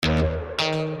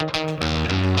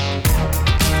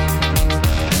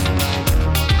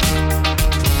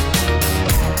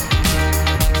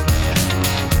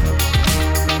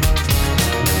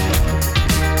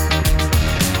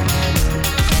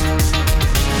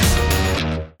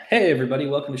Hey everybody,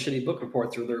 welcome to Shitty Book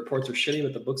Reports, where the reports are shitty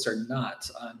but the books are not.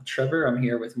 I'm Trevor. I'm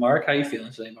here with Mark. How you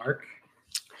feeling today, Mark?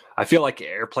 I feel like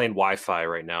airplane Wi-Fi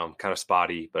right now. I'm kind of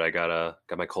spotty, but I got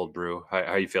my cold brew.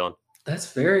 How you feeling?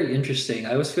 That's very interesting.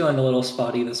 I was feeling a little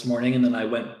spotty this morning and then I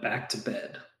went back to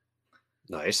bed.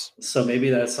 Nice. So maybe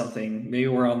that's something. Maybe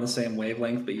we're on the same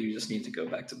wavelength, but you just need to go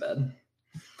back to bed.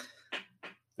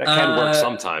 That can work Uh,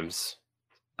 sometimes.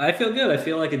 I feel good. I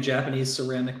feel like a Japanese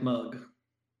ceramic mug.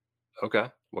 Okay.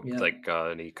 What Yeah. like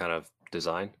any kind of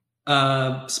design?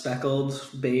 Speckled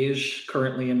beige,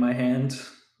 currently in my hand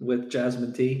with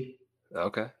jasmine tea.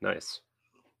 Okay, nice.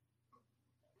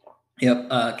 Yep.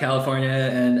 California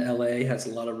and LA has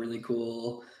a lot of really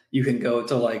cool. You can go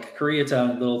to like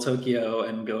Koreatown and Little Tokyo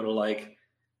and go to like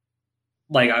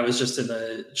I was just in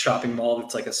the shopping mall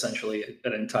that's like essentially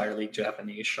an entirely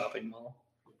Japanese shopping mall.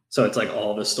 So it's like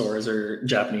all the stores are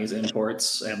Japanese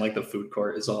imports and like the food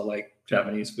court is all like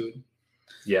Japanese food.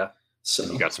 Yeah. And you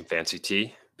So got some fancy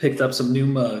tea? picked up some new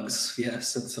mugs,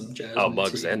 yes, and some Oh, jasmine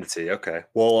mugs tea. and the tea. Okay.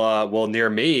 Well, near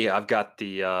me, I've got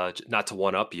the not to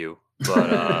one up you,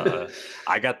 but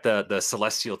I got the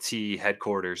Celestial Tea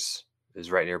headquarters is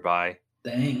right nearby.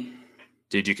 Dang.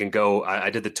 Dude, you can go. I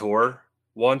did the tour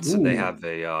once, and they Ooh. have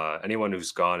a anyone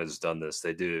who's gone has done this.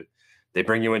 They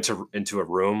bring you into a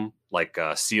room like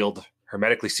a sealed,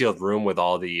 hermetically sealed room with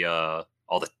all the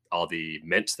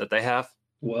mint that they have,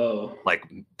 Whoa. like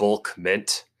bulk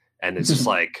mint, and it's just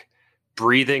like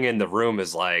breathing in the room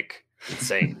is like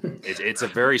insane. It's a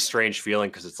very strange feeling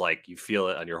because it's like you feel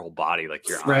it on your whole body, like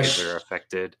your eyes fresh are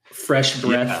affected. fresh Yeah,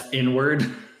 breath inward.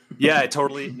 yeah, it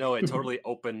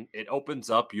opens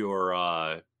up your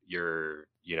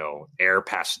air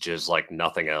passages like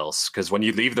nothing else. Because when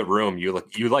you leave the room, you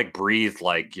like breathe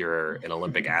like you're an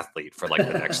Olympic athlete for like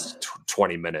the next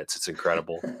 20 minutes. It's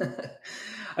incredible.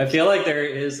 I feel like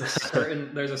there's a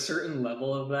certain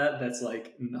level of that that's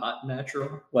like not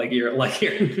natural. Like you're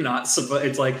not supposed.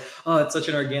 It's like, oh, it's such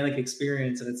an organic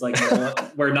experience, and it's like, no,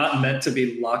 we're not meant to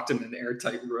be locked in an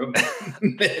airtight room.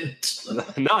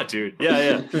 Nah, dude.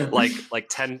 Yeah, yeah. Like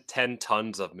 10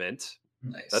 tons of mint.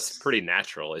 That's Nice. pretty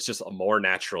natural. It's just more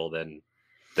natural than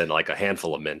like a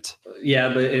handful of mint.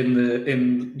 Yeah, but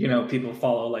in people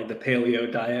follow like the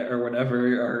paleo diet or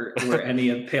whatever, or were any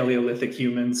of Paleolithic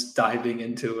humans diving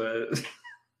into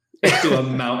a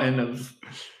mountain of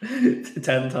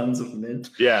 10 tons of mint.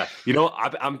 Yeah,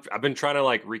 I've been trying to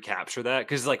like recapture that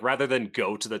because like rather than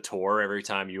go to the tour every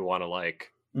time you want to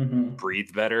like Hmm.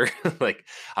 breathe better, like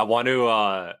I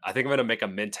think I'm gonna make a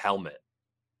mint helmet.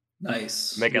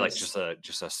 Nice. Make it like Yes.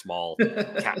 just a small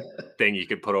cap thing you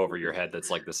could put over your head that's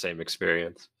like the same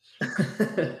experience. I'll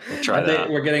try I think that.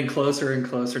 we're getting closer and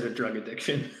closer to drug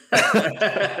addiction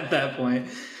at that point.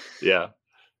 Yeah,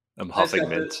 I'm I just huffing got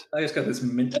the mint. I just got this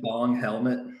mint bong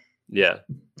helmet. Yeah,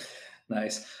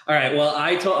 Nice. All right. Well,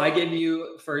 I gave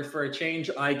you for a change.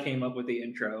 I came up with the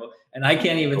intro, and I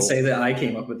can't even cool, say that I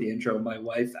came up with the intro. My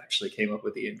wife actually came up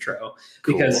with the intro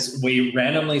cool. because we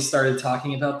randomly started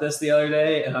talking about this the other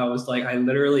day, and I was like, I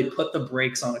literally put the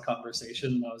brakes on a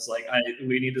conversation, and I was like,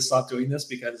 we need to stop doing this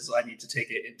because I need to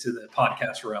take it into the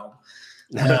podcast realm.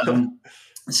 Um,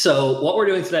 so what we're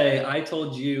doing today, I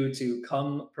told you to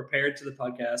come prepared to the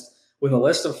podcast with a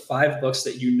list of 5 books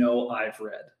that you know I've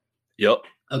read. Yep.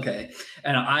 Okay.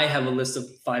 And I have a list of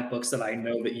 5 books that I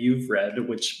know that you've read,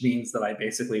 which means that I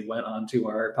basically went onto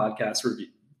our podcast review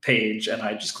page and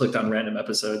I just clicked on random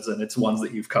episodes and it's ones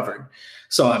that you've covered.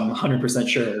 So I'm 100%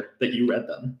 sure that you read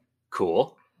them.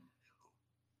 Cool.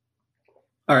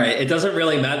 All right. It doesn't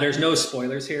really matter. There's no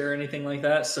spoilers here or anything like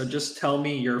that. So just tell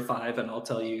me your 5 and I'll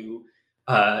tell you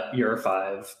your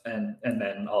 5 and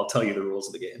then I'll tell you the rules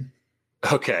of the game.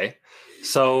 Okay.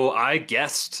 So I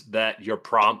guessed that your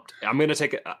prompt.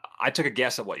 I took a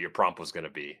guess at what your prompt was going to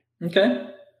be. Okay.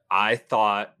 I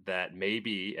thought that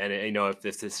maybe, and if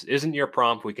this isn't your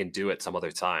prompt, we can do it some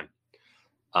other time.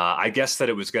 I guessed that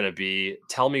it was going to be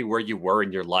tell me where you were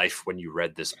in your life when you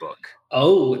read this book.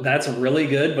 Oh, that's really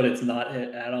good, but it's not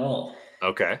it at all.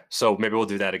 Okay, so maybe we'll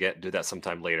do that again. Do that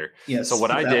sometime later. So Yes,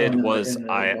 what put I that did one was in the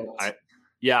vault.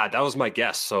 yeah, that was my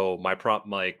guess. So my prompt,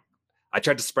 I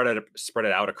tried to spread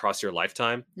it out across your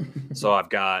lifetime. So I've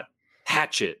got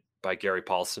Hatchet by Gary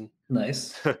Paulson.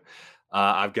 Nice.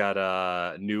 I've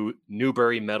got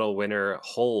Newbery Medal winner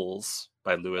Holes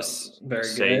by Louis Very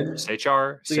good.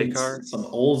 Sekar. Some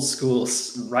old school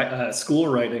school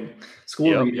writing, school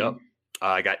Yep. reading.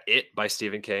 I got It by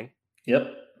Stephen King.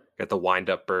 Yep. Got The Wind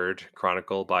Up Bird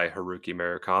Chronicle by Haruki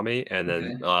Murakami, and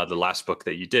then Okay. the last book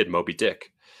that you did, Moby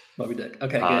Dick. Moby Dick.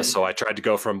 Okay, good. So I tried to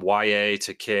go from YA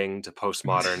to King to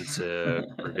postmodern to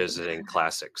revisiting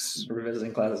classics.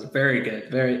 Revisiting classes. Very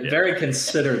good. Very, Yeah. very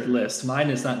considered list. Mine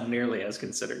is not nearly as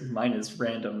considered. Mine is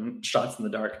random shots in the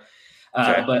dark.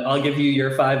 Okay. But I'll give you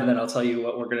your 5, and then I'll tell you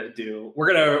what we're gonna do.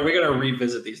 We're gonna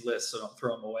revisit these lists, so don't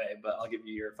throw them away. But I'll give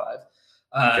you your 5.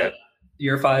 Okay.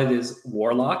 Your 5 is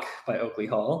Warlock by Oakley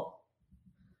Hall.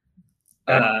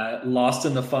 Okay. Lost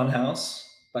in the Funhouse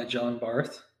by John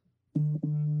Barth.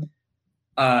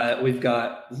 We've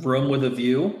got Room with a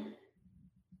View.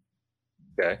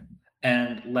 Okay.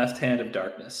 And Left Hand of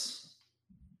Darkness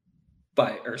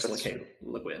by Ursula K.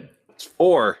 Le Guin. It's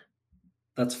 4.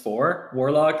 That's 4.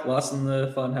 Warlock, Lost in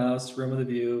the Funhouse, Room with a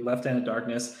View, Left Hand of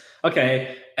Darkness.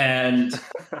 Okay, and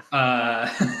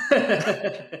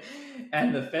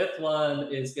and the 5th one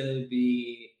is going to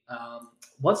be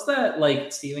what's that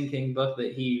like Stephen King book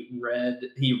that he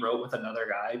wrote with another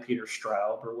guy, Peter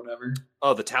Straub or whatever?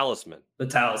 Oh, The Talisman. The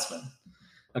Talisman.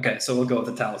 Okay, so we'll go with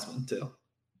The Talisman too.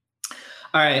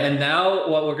 All right, and now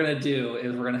what we're gonna do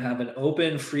is we're gonna have an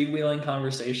open, freewheeling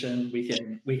conversation. We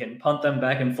can punt them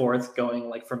back and forth, going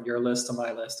like from your list to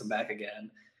my list and back again.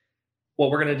 What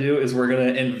we're gonna do is we're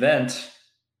gonna invent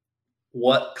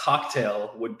what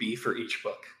cocktail would be for each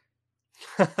book.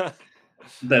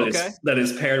 That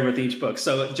is paired with each book.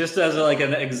 So just as like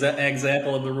an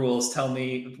example of the rules, tell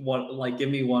me what, like, give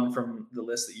me one from the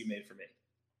list that you made for me.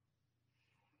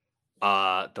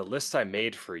 The list I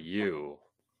made for you.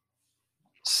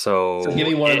 So give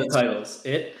me one of the titles.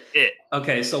 It.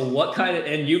 Okay. So what kind of,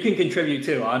 and you can contribute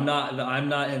too. I'm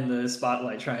not in the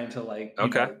spotlight trying to like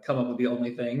come up with the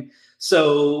only thing.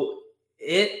 So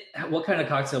what kind of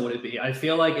cocktail would it be? I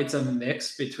feel like it's a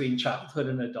mix between childhood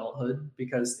and adulthood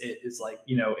because it is like,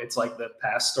 it's like the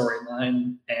past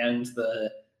storyline and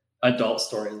the adult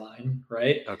storyline,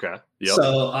 right? Okay. Yep.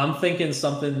 So I'm thinking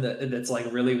something that's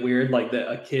like really weird, like that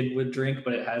a kid would drink,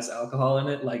 but it has alcohol in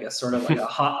it, like a sort of like a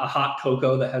hot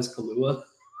cocoa that has Kahlua.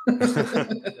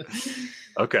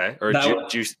 Okay. Or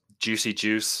juicy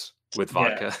juice with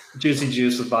vodka. Yeah, juicy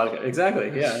juice with vodka.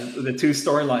 Exactly. Yeah. The two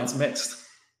storylines mixed.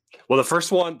 Well, the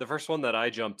first one that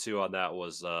I jumped to on that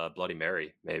was Bloody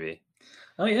Mary, maybe.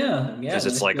 Oh yeah. Yeah. Because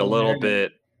it's like a little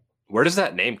bit. Where does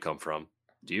that name come from?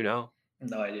 Do you know?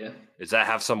 No idea. Does that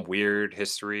have some weird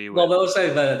history? Well, they'll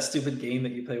say that stupid game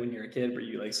that you play when you're a kid where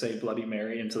you like say Bloody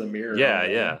Mary into the mirror.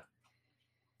 Yeah.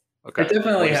 Okay. It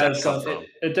definitely has some.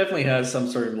 It definitely has some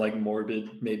sort of like morbid,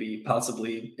 maybe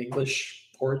possibly English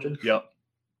origin. Yep.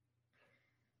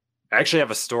 I actually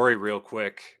have a story real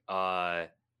quick. I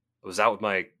was out with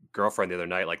my girlfriend the other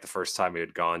night, like the first time we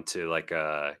had gone to like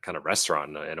a kind of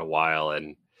restaurant in a while,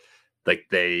 and like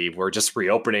they were just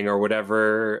reopening or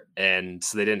whatever, and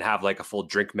so they didn't have like a full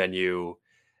drink menu,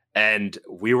 and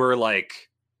we were like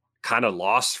kind of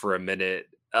lost for a minute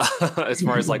as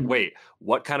far as like, wait,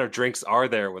 what kind of drinks are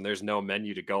there when there's no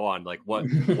menu to go on? Like what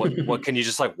can you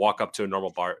just like walk up to a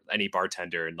normal bar, any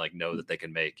bartender, and like know that they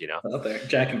can make, out there,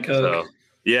 Jack and Coke. So,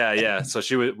 yeah. So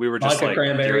we were just like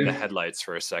deer in the headlights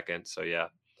for a second. So yeah,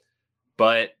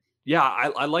 but yeah,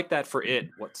 I like that for it.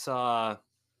 What's Let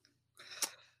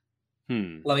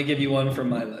me give you one from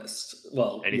my list.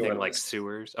 Well, anything like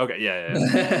sewers? Okay,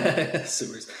 yeah.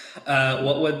 Sewers.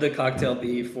 What would the cocktail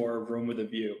be for Room with a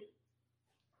View?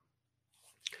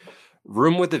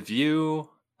 Room with a View.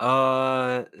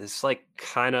 It's like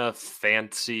kind of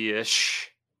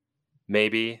fancy-ish,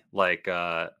 maybe like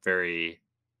very.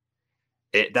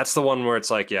 That's the one where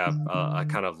it's like, a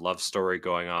kind of love story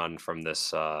going on from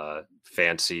this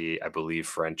fancy, I believe,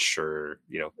 French or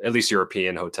at least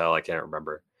European hotel. I can't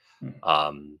remember.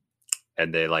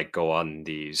 And they like go on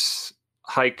these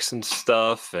hikes and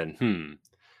stuff, and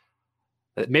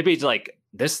maybe like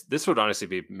this would honestly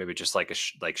be maybe just like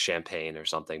like champagne or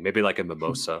something, maybe like a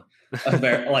mimosa.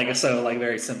 very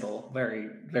simple, very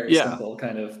simple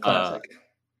kind of classic.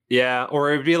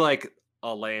 Or it'd be like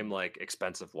a lame, like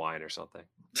expensive wine or something.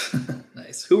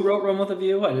 Nice. Who wrote Room with a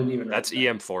View? I didn't even. That's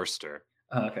E.M. Forster.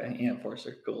 Oh, okay, E.M.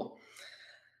 Forster, cool.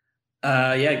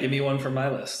 Give me one for my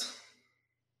list.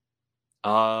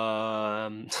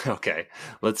 Okay,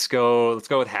 let's go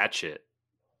with Hatchet.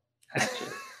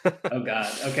 Oh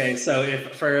God. Okay, so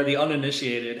if for the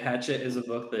uninitiated, Hatchet is a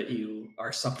book that you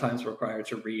are sometimes required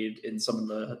to read in some of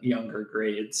the younger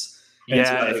grades.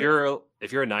 Yeah, if you're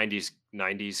a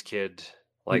 '90s kid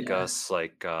like us,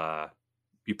 like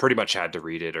you pretty much had to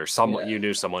read it, or you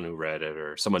knew someone who read it,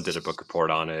 or someone did a book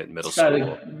report on it in middle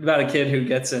school. About a kid who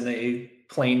gets in a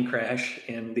plane crash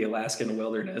in the Alaskan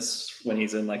wilderness when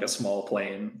he's in like a small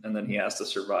plane, and then he has to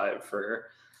survive for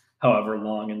however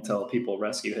long until people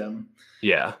rescue him.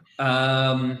 Yeah.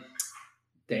 Damn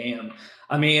Damn.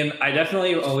 I mean, I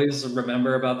definitely always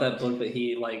remember about that book that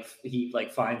he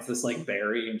finds this like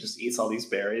berry and just eats all these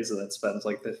berries and then spends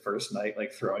like the first night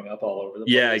like throwing up all over the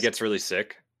Yeah, it place. gets really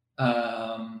sick.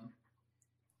 Um,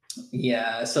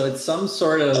 yeah, so it's some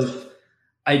sort of.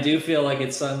 I do feel like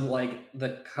it's some like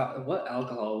what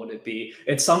alcohol would it be?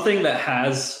 It's something that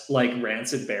has like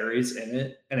rancid berries in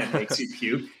it and it makes you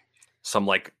puke. Some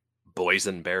like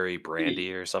boysenberry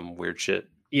brandy or some weird shit.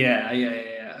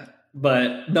 Yeah.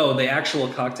 But no, the actual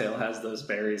cocktail has those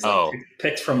berries like Oh,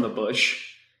 picked from the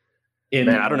bush in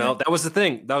man, the I don't know. plant. That was the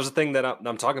thing. That was the thing that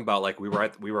I'm talking about. Like we were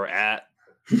at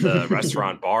the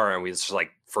restaurant bar and we just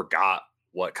like forgot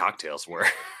what cocktails were.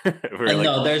 We were And like,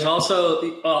 no, there's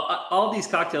also all these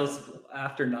cocktails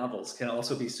after novels can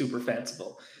also be super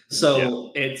fanciful. yeah,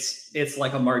 So it's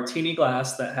like a martini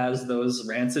glass that has those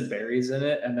rancid berries in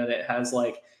it, and then it has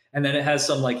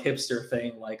some like hipster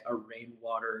thing like a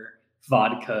rainwater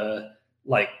vodka,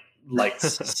 like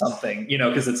something,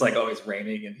 because it's like always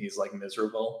raining and he's like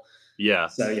miserable. yeah,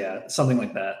 So yeah, something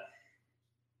like that.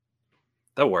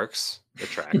 that works. It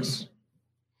tracks.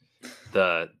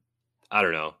 The I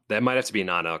don't know. That might have to be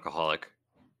non-alcoholic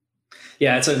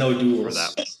Yeah, it's a no for duels.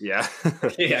 that. Yeah,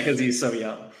 Yeah, because he's so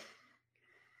young.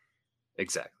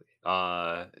 exactly.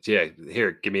 Yeah.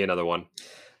 Here, give me another one.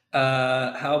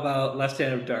 How about Left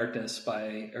Hand of Darkness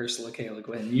by Ursula K. Le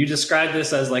Guin? You described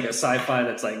this as like a sci-fi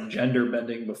that's like gender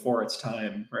bending before its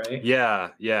time, right? Yeah,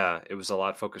 yeah. It was a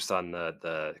lot focused on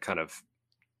the kind of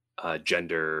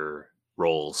gender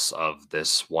roles of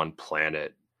this one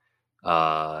planet.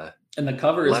 Uh, And the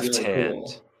cover is Left really Hand.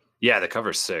 cool. Yeah, the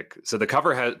cover's sick. So the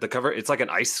cover. It's like an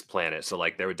ice planet. So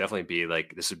like there would definitely be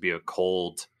like this would be a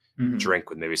cold Mhm. drink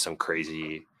with maybe some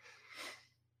crazy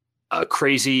a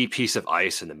crazy piece of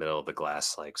ice in the middle of the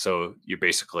glass. Like so, you're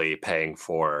basically paying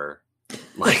for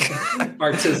like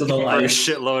Artisanal for a ice.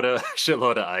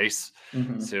 shitload of ice.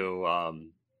 Mhm. So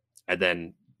and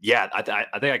then yeah, I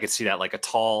think I could see that like a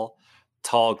tall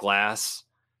glass,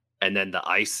 and then the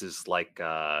ice is like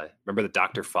remember the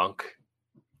Dr. Funk?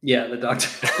 Yeah, the doctor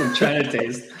from China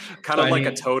Taste. Kind of like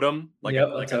a Tiny. totem, Yep,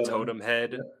 a like a totem. totem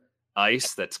head Yep.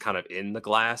 ice that's kind of in the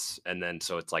glass, and then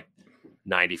so it's like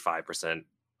 95%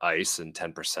 ice and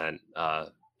 10%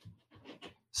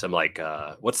 some like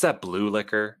what's that blue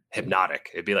liquor? Hypnotic.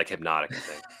 It'd be like Hypnotic, I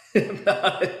think.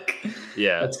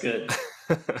 Yeah. That's good.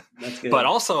 That's good. But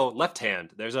also Left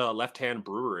Hand. There's a Left Hand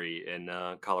brewery in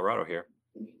Colorado here.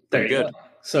 There Pretty you good. go.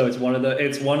 So it's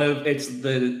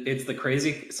the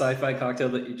crazy sci-fi cocktail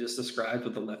that you just described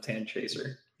with the left-hand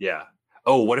chaser. Yeah.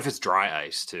 Oh, what if it's dry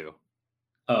ice too?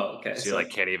 Oh, okay. So you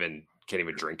like can't even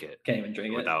drink it Can't even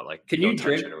drink it. without like Can don't you touch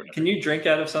drink? it or whatever. Can you drink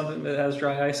out of something that has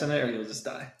dry ice in it, or you'll just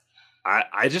die?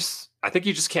 I think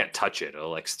you just can't touch it. It'll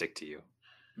like stick to you.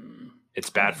 Hmm. It's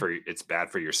bad for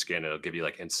your skin. It'll give you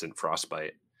like instant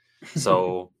frostbite.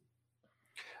 So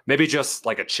maybe just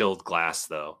like a chilled glass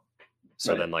though.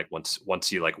 So Right. then like once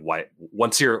you like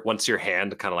once your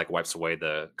hand kind of like wipes away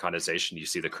the condensation, you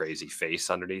see the crazy face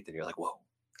underneath and you're like, whoa.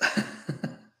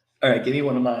 All right, give me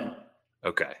one of mine.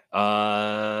 Okay.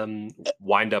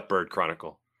 Wind Up Bird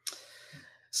Chronicle.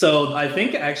 So I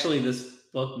think actually this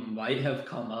book might have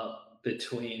come up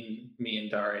between me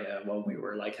and Daria when we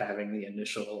were like having the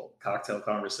initial cocktail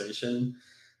conversation.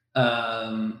 But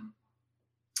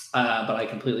I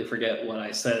completely forget what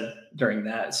I said during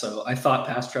that. So I thought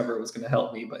Past Trevor was going to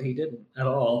help me, but he didn't at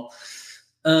all.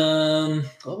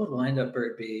 What would Wind Up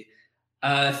Bird be?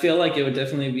 I feel like it would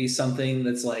definitely be something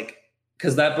that's like,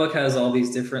 because that book has all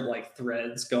these different like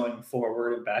threads going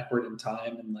forward and backward in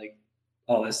time and like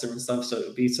all this different stuff. So it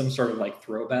would be some sort of like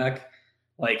throwback,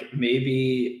 like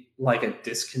maybe like a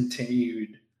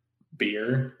discontinued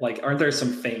beer. Like, aren't there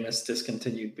some famous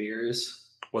discontinued beers?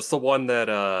 What's the one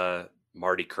that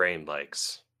Marty Crane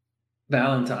likes?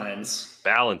 Valentine's.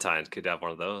 Valentine's could have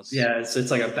one of those. Yeah,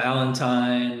 it's like a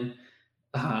Valentine,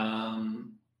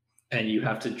 and you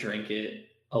have to drink it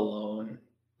alone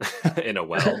In a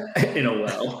well. in a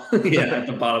well. Yeah, at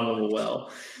the bottom of a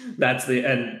well. That's the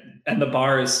and the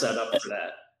bar is set up for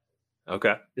that.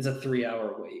 Okay. It's a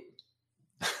 3-hour wait.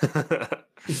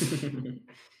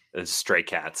 There's stray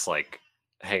cats like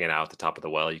hanging out at the top of the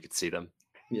well. You could see them.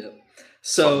 Yep. Something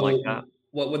So, like that.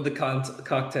 what would the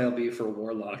cocktail be for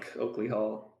Warlock Oakley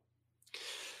Hall?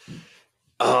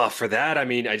 For that, I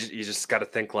mean, you just got to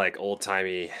think like old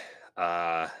timey,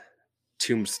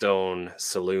 Tombstone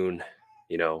Saloon.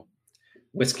 You know,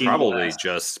 Whiskey. probably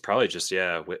just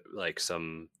yeah, like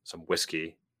some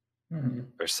whiskey Mm-hmm.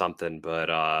 or something.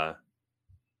 But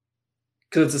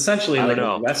Because it's essentially I like don't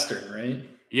a know. Western, right?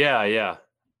 Yeah.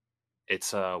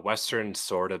 It's a Western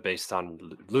sort of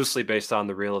loosely based on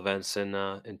the real events in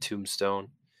Tombstone.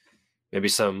 Maybe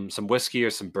some whiskey or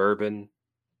some bourbon.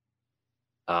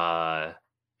 Uh,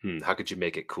 how could you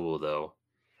make it cool though?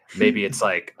 Maybe it's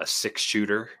like a 6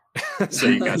 shooter. So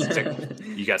you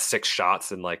got 6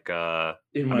 shots in like In I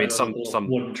one of mean those little some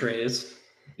wooden trays.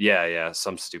 yeah,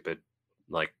 some stupid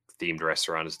like themed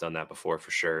restaurant has done that before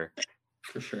for sure.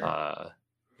 For sure. Uh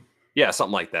yeah,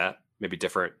 something like that. Maybe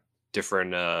different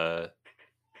different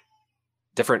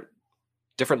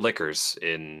different liquors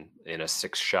in a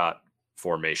 6 shot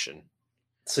formation.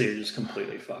 So you're just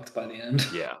completely fucked by the end.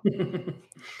 Yeah,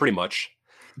 pretty much.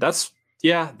 That's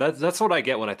yeah, that's what I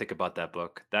get when I think about that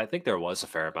book. I think there was a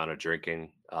fair amount of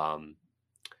drinking.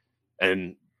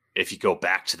 And if you go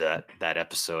back to that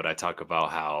episode, I talk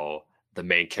about how the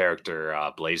main character,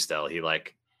 Blaisdell, he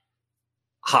like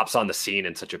hops on the scene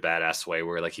in such a badass way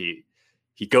where like he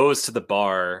goes to the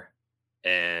bar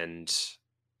and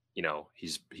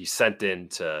he's sent in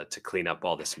to clean up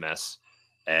all this mess,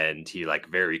 and he like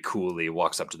very coolly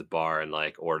walks up to the bar and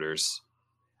like orders.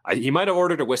 He might have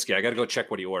ordered a whiskey. I got to go check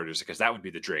what he orders because that would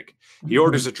be the drink. He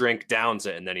orders a drink, downs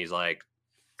it, and then he's like,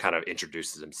 kind of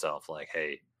introduces himself, like,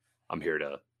 "Hey, I'm here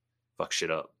to fuck shit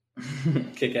up,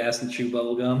 kick ass and chew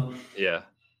bubble gum." Yeah.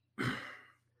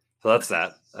 So that's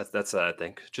that. That's I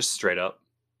think just straight up.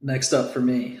 Next up for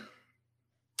me,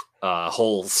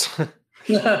 Holes.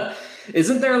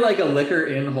 Isn't there like a liquor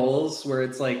in Holes where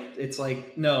it's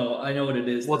like no, I know what it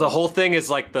is. Well, the whole thing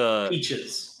is like the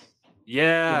peaches.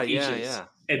 Yeah, peaches. yeah.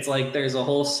 It's like there's a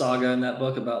whole saga in that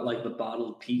book about like the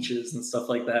bottled peaches and stuff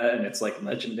like that, and it's like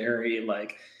legendary,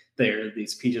 like they're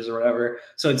these peaches or whatever.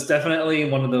 So it's definitely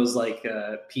one of those like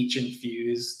peach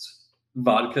infused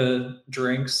vodka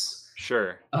drinks.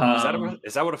 Sure.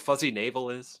 Is that what a fuzzy navel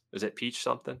is? Is it peach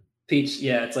something? Peach,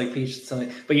 yeah, it's like peach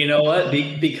something. But you know what?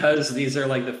 Because these are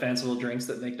like the fanciful drinks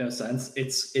that make no sense.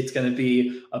 It's going to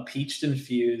be a peach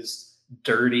infused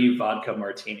dirty vodka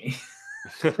martini.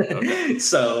 Okay.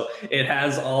 So it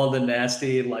has all the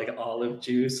nasty like olive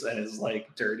juice and is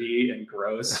like dirty and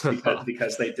gross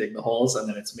because they dig the holes, and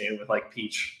then it's made with like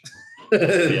peach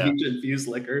peach infused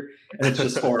liquor, and it's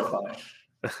just horrifying.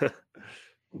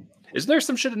 Isn't there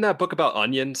some shit in that book about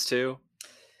onions too? I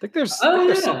think there's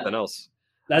something else.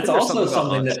 That's also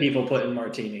something that people put in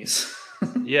martinis.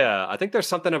 Yeah, I think there's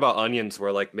something about onions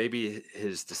where like maybe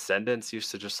his descendants used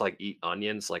to just like eat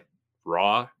onions like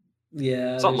raw.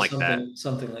 Yeah, something like that.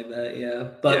 Something like that, yeah.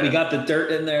 But we got the dirt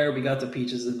in there, we got the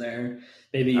peaches in there.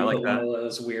 Maybe you put one of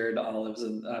those weird olives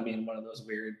and one of those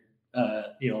weird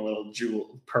little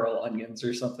jewel pearl onions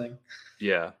or something.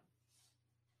 Yeah.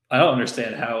 I don't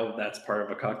understand how that's part of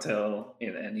a cocktail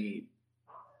in any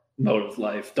mode of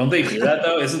life. Don't they do that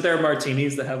though? Isn't there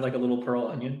martinis that have like a little pearl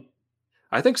onion?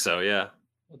 I think so, yeah.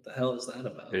 What the hell is that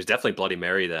about? There's definitely Bloody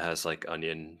Mary that has like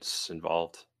onions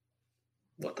involved.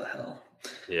 What the hell?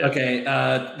 Yeah. Okay,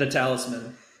 The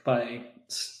Talisman by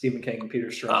Stephen King and Peter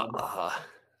Straub. I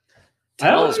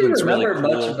don't even remember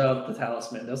really much about The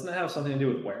Talisman. Doesn't it have something to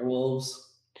do with werewolves?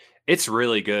 It's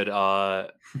really good. I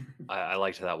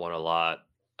liked that one a lot.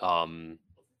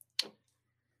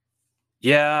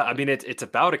 Yeah, I mean it's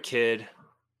about a kid,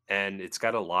 and it's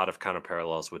got a lot of kind of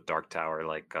parallels with Dark Tower,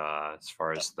 like as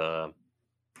far as the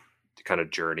kind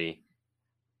of journey.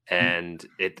 And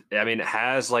it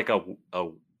has like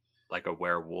a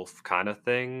werewolf kind of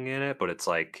thing in it, but it's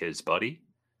like his buddy.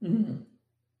 Mm-hmm.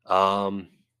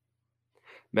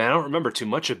 Man, I don't remember too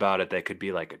much about it. That could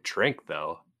be like a drink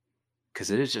though,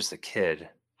 because it is just a kid.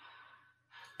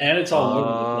 And it's all over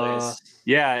the place.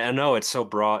 Yeah, I know. It's so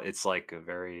broad. It's like a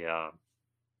very,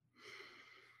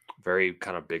 very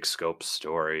kind of big scope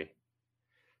story.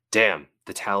 Damn,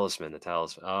 The Talisman.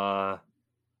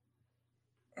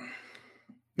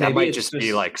 That might just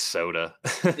be like soda.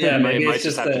 Yeah, it might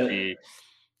just have to be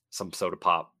some soda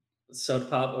pop. Soda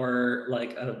pop, or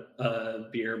like a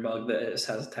beer mug that just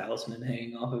has a talisman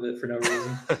hanging off of it for no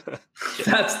reason.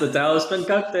 That's the Talisman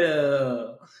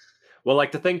cocktail. Well,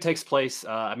 like the thing takes place.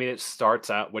 It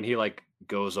starts out when he like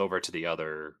goes over to the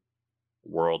other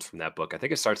world from that book. I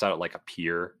think it starts out at like a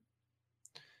pier.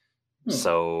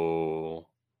 So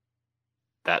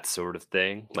that sort of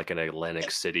thing, like an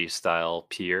Atlantic City style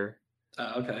pier.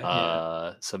 Okay.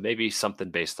 So maybe something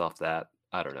based off that.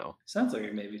 I don't know. Sounds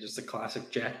like maybe just a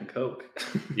classic Jack and Coke.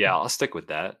 Yeah, I'll stick with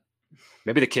that.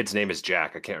 Maybe the kid's name is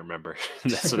Jack. I can't remember.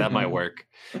 So that might work.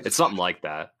 It's something like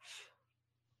that.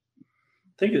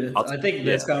 I think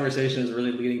this conversation is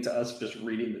really leading to us just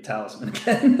reading The Talisman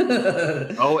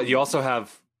again. Oh, you also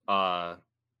have, I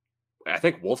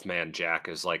think Wolfman Jack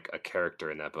is like a character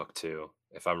in that book too,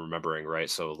 if I'm remembering right.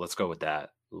 So let's go with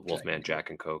that. Wolfman Jack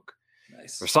and Coke.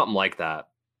 Nice. Or something like that.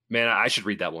 Man, I should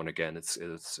read that one again. It's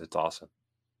awesome.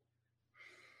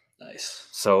 Nice.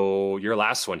 So your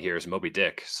last one here is Moby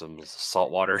Dick, some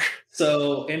salt water.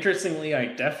 So interestingly, I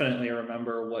definitely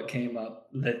remember what came up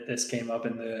that this came up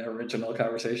in the original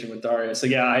conversation with Daria. So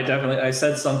yeah, I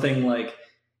said something like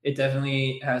it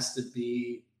definitely has to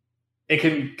be it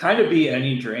can kind of be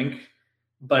any drink,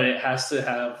 but it has to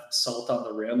have salt on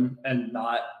the rim and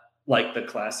not like the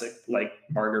classic like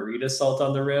margarita salt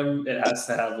on the rim. It has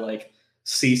to have like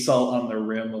sea salt on the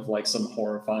rim of like some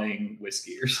horrifying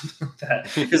whiskey or something like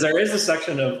that. Because there is a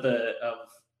section of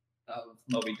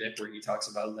Moby Dick where he talks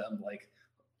about them like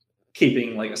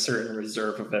keeping like a certain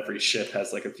reserve of every ship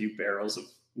has like a few barrels of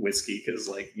whiskey because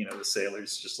like the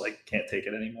sailors just like can't take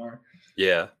it anymore.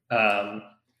 Yeah.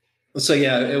 So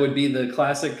yeah, it would be the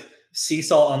classic sea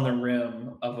salt on the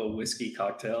rim of a whiskey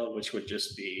cocktail, which would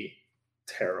just be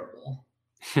terrible.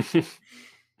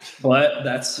 But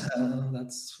that's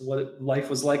what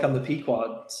life was like on the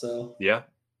Pequod. So yeah.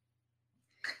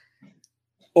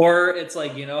 Or it's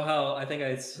like how I think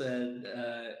I said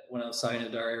when I was talking to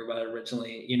Daria about it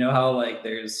originally. You know how like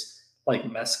there's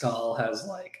like mezcal has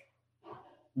like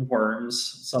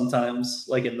worms sometimes,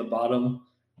 like in the bottom.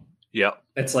 Yeah.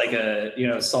 It's like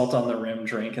a salt on the rim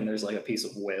drink, and there's like a piece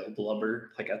of whale blubber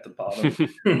like at the bottom.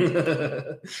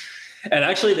 And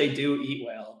actually, they do eat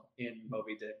whale in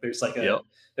Moby Dick. There's like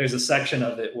there's a section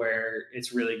of it where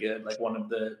it's really good. Like one of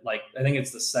the I think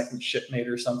it's the second shipmate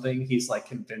or something. He's like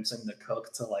convincing the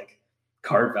cook to like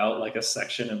carve out like a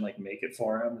section and like make it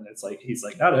for him. And it's like he's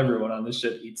like, not everyone on this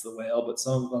ship eats the whale, but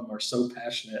some of them are so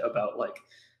passionate about like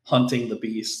hunting the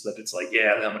beast that it's like,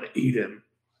 yeah, I'm gonna eat him.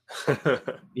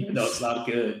 Even though it's not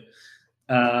good.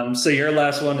 So your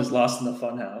last one is Lost in the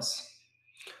Funhouse.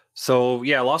 So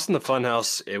yeah, Lost in the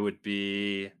Funhouse,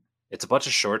 it's a bunch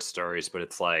of short stories, but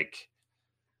it's like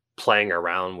playing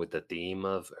around with the theme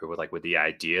of with the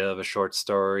idea of a short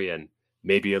story, and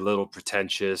maybe a little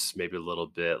pretentious, maybe a little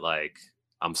bit like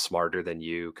I'm smarter than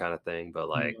you kind of thing, but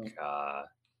like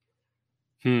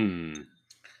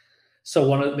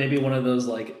So maybe one of those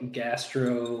like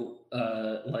gastro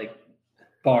like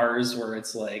bars where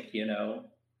it's like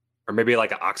or maybe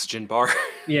like an oxygen bar.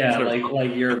 Yeah,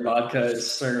 like your vodka is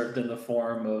served in the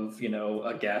form of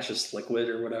a gaseous liquid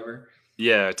or whatever.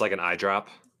 Yeah, it's like an eye drop.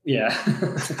 Yeah.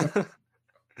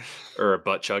 Or a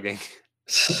butt chugging.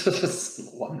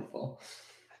 Wonderful.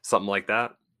 Something like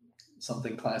that.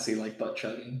 Something classy like butt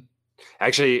chugging.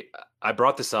 Actually, I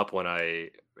brought this up when I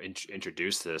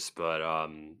introduced this, but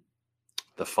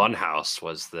the Funhouse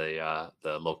was the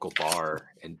local bar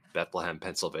in Bethlehem,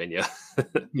 Pennsylvania.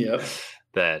 Yep.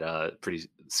 That pretty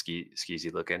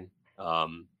skeezy looking.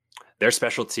 Their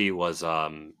specialty was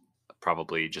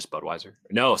probably just Budweiser.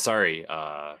 No, sorry,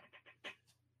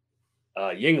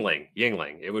 Yingling.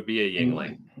 It would be a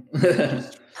Yingling.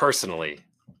 Personally,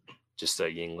 just a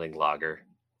Yingling lager.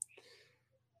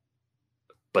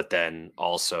 But then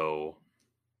also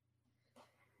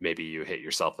maybe you hit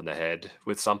yourself in the head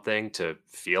with something to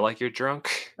feel like you're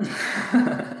drunk.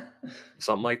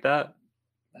 Something like that.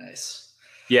 Nice.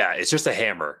 Yeah, it's just a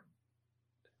hammer.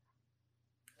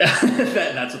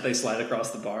 That's what they slide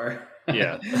across the bar.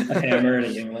 Yeah. A hammer and a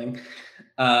Yingling.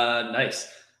 Nice.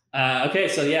 Okay,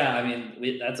 so yeah, I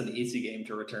mean, that's an easy game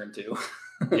to return to.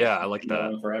 Yeah, I like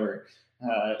that. Forever.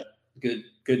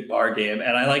 Good bar game,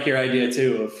 and I like your idea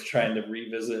too of trying to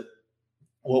revisit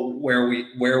where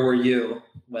were you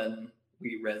when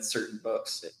we read certain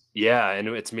books. Yeah, and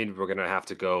it's mean we're gonna have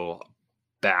to go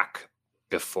back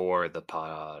before the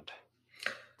pod.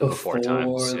 Before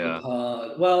times, yeah.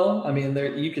 Pod. Well, I mean,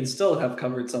 you can still have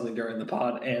covered something during the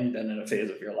pod and been in a phase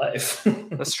of your life.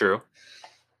 That's true.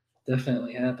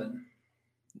 Definitely happened.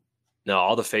 No,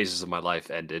 all the phases of my life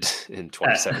ended in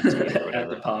 2017 or whatever. At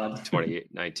the pod.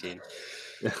 2019.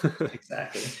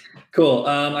 Exactly. Cool.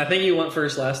 I think you went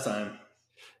first last time.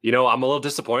 I'm a little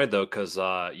disappointed though, because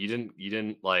you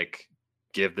didn't like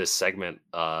give this segment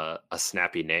a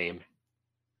snappy name.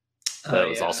 That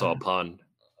was also a pun.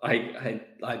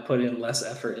 I put in less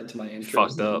effort into my intros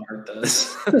Fucked than up. Mark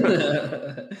does.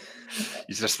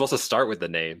 You're supposed to start with the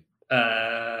name.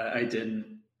 I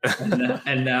didn't.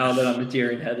 And now that I'm a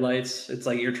deer in headlights, it's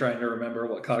like you're trying to remember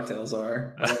what cocktails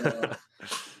are. I don't know.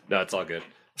 No, it's all good.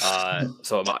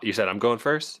 So you said I'm going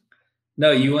first?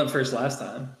 No, you went first last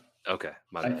time. Okay.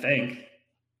 I think.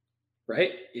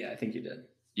 Right? Yeah, I think you did.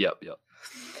 Yep.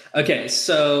 Okay,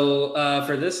 so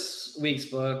for this week's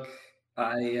book,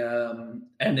 and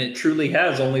it truly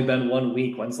has only been 1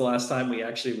 week. When's the last time we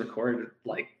actually recorded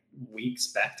like weeks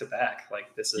back to back?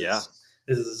 Like this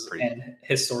is an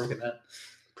historic event.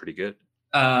 Pretty good.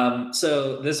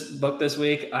 So this book this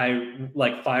week, I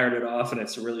like fired it off, and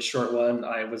it's a really short one.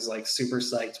 I was like super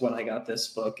psyched when I got this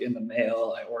book in the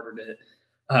mail. I ordered it.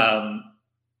 um,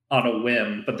 on a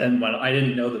whim. But then when I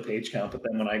didn't know the page count, but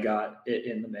then when I got it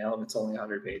in the mail and it's only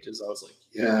 100 pages, I was like,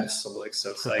 yes, I'm like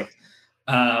so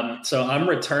psyched. So I'm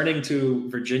returning to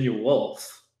Virginia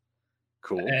Woolf.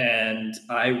 Cool. And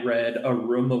I read A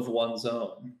Room of One's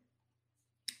Own.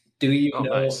 Do you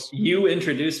know? Nice. You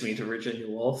introduced me to Virginia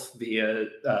Woolf via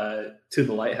To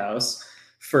the Lighthouse.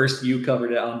 First, you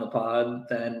covered it on the pod.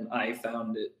 Then I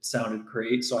found it sounded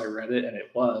great, so I read it, and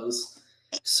it was.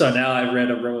 So now I read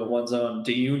A Room of One's Own.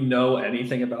 Do you know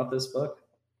anything about this book?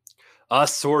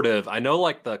 Sort of. I know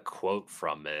like the quote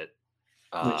from it.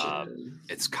 Which is,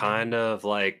 It's kind of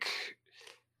like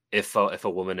if a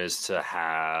woman is to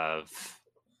have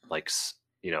like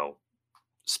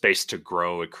space to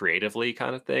grow creatively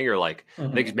kind of thing, or like I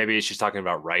think maybe she's talking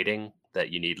about writing, that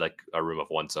you need like a room of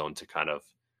one's own to kind of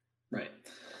right.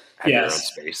 have your own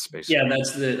space, basically. Yeah,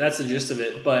 that's the gist of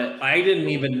it. But I didn't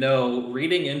even know,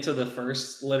 reading into the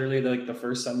first, literally like the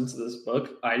first sentence of this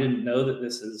book, I didn't know that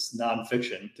this is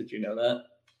nonfiction. Did you know that?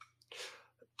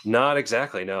 Not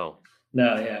exactly, no.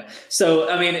 No, yeah. So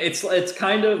I mean, it's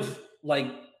kind of like,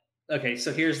 okay,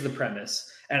 so here's the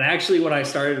premise. And actually, when I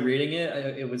started reading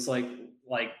it, it was like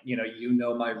you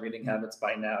know my reading habits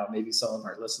by now. Maybe some of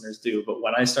our listeners do, but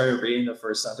when I started reading the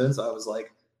first sentence, I was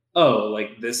like, oh,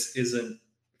 like this isn't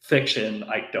fiction.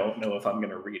 I don't know if I'm going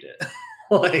to read it.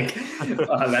 Like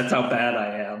that's how bad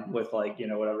I am with like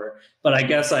whatever. But I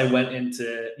guess I went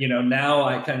into now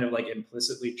I kind of like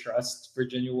implicitly trust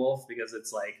Virginia Woolf, because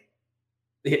it's like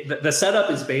the setup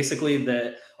is basically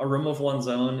that A Room of One's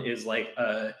Own is like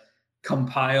a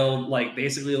compiled, like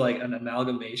basically like an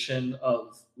amalgamation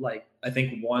of like I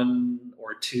think one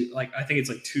or two, like I think it's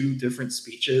like two different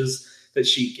speeches that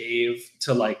she gave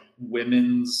to like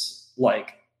women's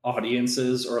like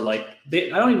audiences, or like I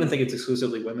don't even think it's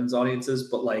exclusively women's audiences,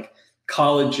 but like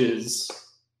colleges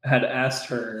had asked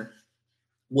her,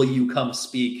 will you come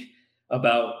speak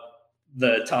about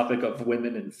the topic of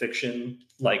women in fiction,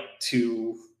 like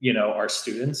to our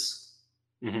students?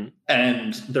 Mm-hmm.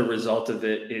 And the result of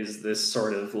it is this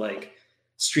sort of like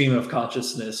stream of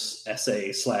consciousness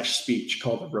essay / speech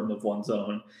called A Room of One's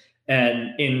Own.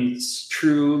 And in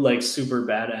true like super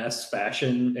badass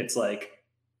fashion, it's like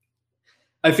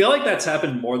I feel like that's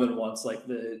happened more than once, like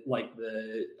the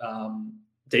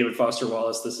David Foster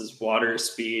Wallace This Is Water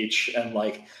speech, and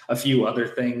like a few other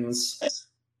things.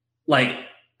 Like,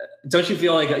 don't you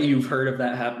feel like you've heard of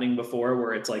that happening before,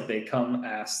 where it's like they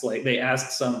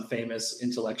ask some famous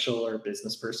intellectual or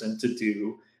business person to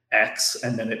do X,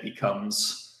 and then it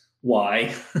becomes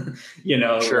Y,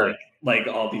 Sure. like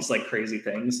all these like crazy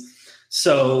things.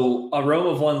 So A Room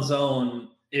of One's Own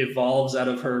evolves out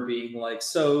of her being like,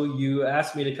 so you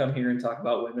asked me to come here and talk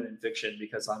about women in fiction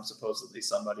because I'm supposedly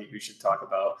somebody who should talk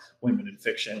about women in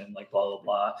fiction and like blah blah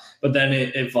blah. But then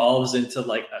it evolves into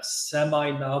like a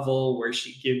semi-novel where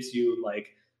she gives you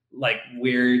like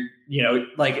weird,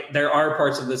 like there are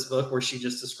parts of this book where she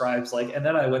just describes like, and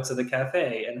then I went to the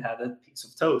cafe and had a piece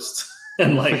of toast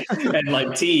and like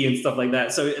tea and stuff like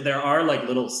that. So there are like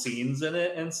little scenes in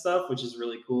it and stuff, which is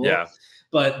really cool. Yeah.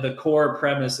 But the core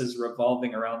premise is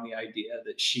revolving around the idea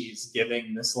that she's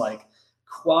giving this like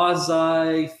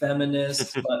quasi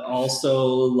feminist, but also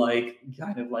like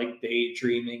kind of like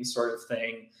daydreaming sort of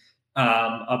thing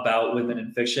about women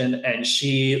in fiction. And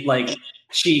she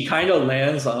kind of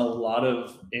lands on a lot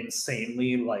of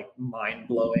insanely like mind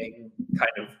blowing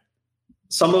kind of,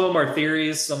 some of them are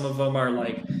theories, some of them are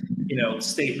like,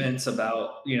 statements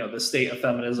about, the state of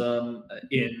feminism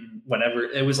in whenever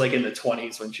it was like in the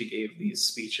 20s when she gave these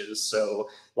speeches. So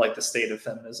like the state of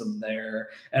feminism there,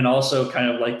 and also kind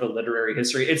of like the literary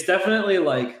history. It's definitely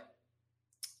like,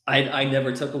 I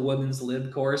never took a women's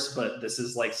lib course, but this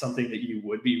is like something that you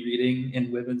would be reading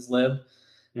in women's lib.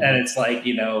 Mm-hmm. And it's like,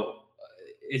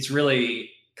 it's really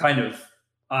kind of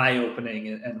eye-opening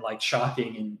and like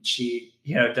shocking, and she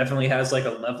definitely has like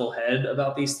a level head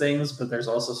about these things, but there's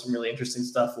also some really interesting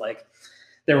stuff. Like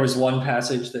there was one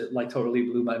passage that like totally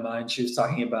blew my mind. She was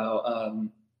talking about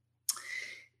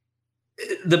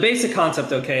the basic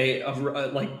concept, okay, of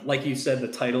like you said, the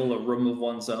title, A Room of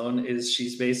One's Own, is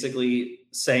she's basically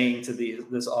saying to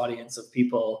this audience of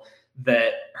people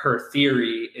that her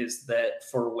theory is that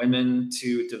for women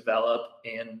to develop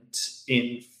and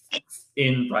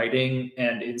in writing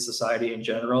and in society in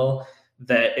general,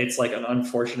 that it's like an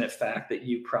unfortunate fact that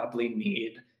you probably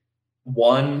need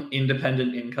one,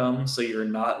 independent income, so you're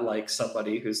not like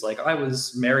somebody who's like, I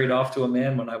was married off to a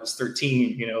man when I was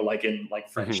 13, like in like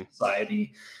French Mhm.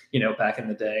 society, back in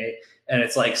the day. And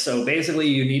it's like, so basically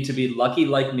you need to be lucky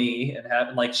like me and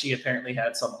have, like, she apparently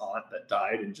had some aunt that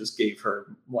died and just gave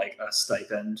her like a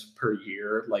stipend per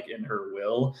year, like in her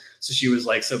will. So she was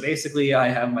like, so basically I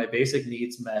have my basic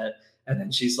needs met. And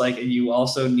then she's like, and you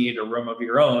also need a room of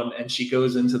your own. And she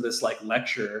goes into this like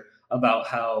lecture about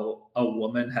how a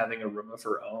woman having a room of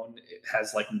her own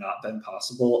has like not been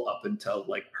possible up until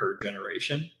like her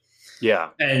generation. Yeah.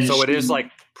 And So it is she,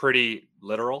 like pretty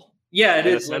literal yeah, it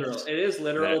in a is literal. sense, It is and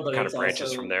literal, that but kind it's of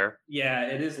branches from also, there. yeah,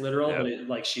 it is literal, Yeah. but it,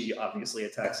 like, she obviously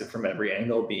attacks it from every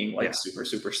angle, being like Yeah. super,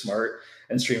 super smart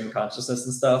and stream of consciousness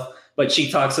and stuff. But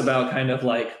she talks about kind of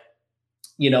like,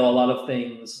 a lot of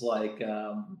things like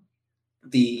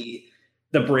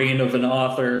the brain of an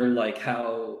author, like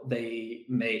how they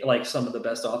may, like, some of the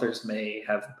best authors may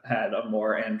have had a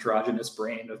more androgynous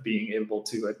brain of being able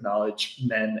to acknowledge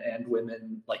men and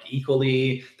women like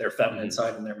equally, their feminine Mhm.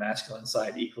 side and their masculine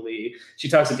side equally. She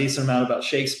talks a decent amount about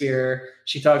Shakespeare.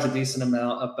 She talks a decent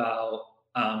amount about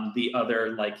the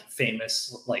other like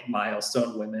famous like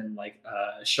milestone women like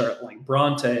Charlotte, like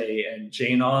Bronte and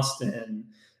Jane Austen,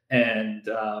 and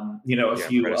a Yeah,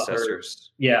 few other,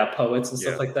 predecessors. yeah, poets and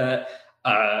stuff Yeah. like that.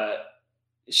 uh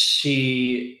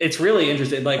it's really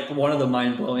interesting. Like, one of the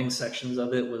mind-blowing sections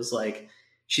of it was like,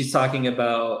 she's talking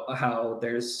about how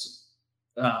there's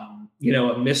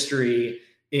a mystery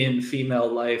in female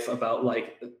life about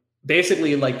like,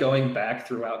 basically, like, going back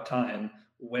throughout time,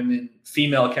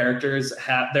 female characters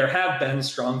there have been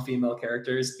strong female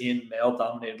characters in male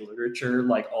dominated literature,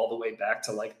 like all the way back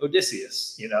to like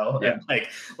Odysseus, Yeah. and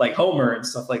like Homer and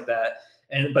stuff like that.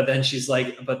 And but then she's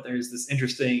like, but there's this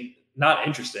interesting, not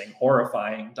interesting,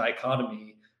 horrifying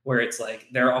dichotomy where it's like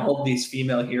there are all these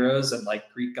female heroes and like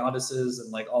Greek goddesses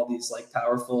and like all these like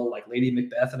powerful, like Lady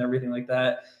Macbeth and everything like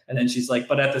that. And then she's like,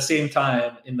 but at the same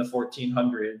time, in the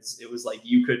 1400s, it was like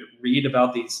you could read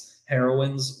about these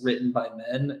heroines written by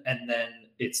men, and then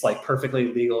it's like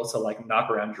perfectly legal to like knock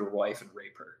around your wife and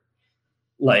rape her.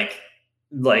 Like,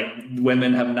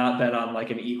 women have not been on like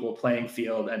an equal playing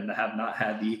field and have not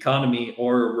had the economy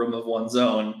or a room of one's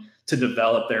own to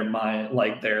develop their mind,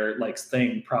 like their like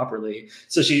thing properly.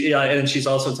 So and she's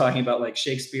also talking about like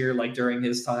Shakespeare, like during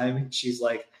his time. She's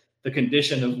like, the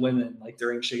condition of women like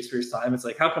during Shakespeare's time, it's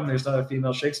like, how come there's not a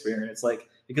female Shakespeare? And it's like,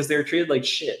 because they were treated like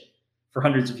shit for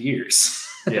hundreds of years.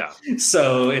 Yeah.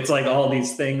 So it's like all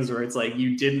these things where it's like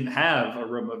you didn't have a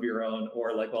room of your own,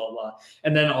 or like blah blah blah.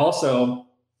 And then also,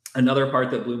 another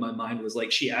part that blew my mind was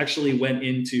like, she actually went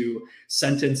into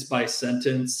sentence by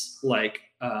sentence like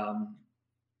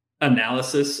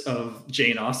analysis of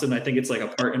Jane Austen. I think it's like a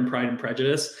part in Pride and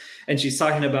Prejudice, and she's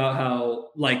talking about how,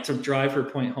 like, to drive her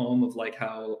point home of like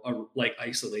how like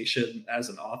isolation as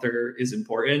an author is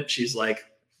important. She's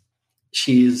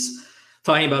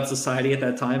talking about society at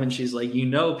that time, and she's like,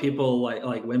 people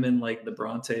like women like the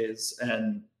Brontes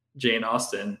and Jane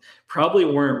Austen probably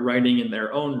weren't writing in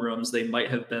their own rooms. They might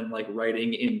have been like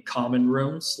writing in common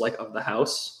rooms, like of the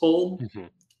household. Mhm.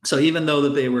 So even though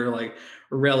that they were like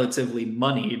relatively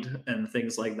moneyed and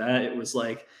things like that, it was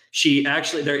like, she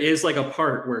actually, there is like a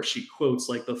part where she quotes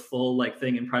like the full like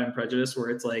thing in Pride and Prejudice, where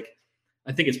it's like,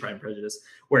 I think it's Pride and Prejudice,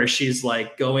 where she's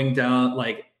like going down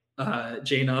like,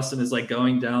 Jane Austen is like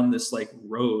going down this like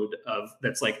road of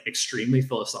that's like extremely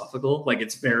philosophical, like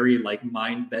it's very like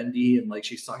mind bendy, and like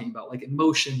she's talking about like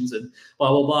emotions and blah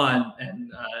blah blah,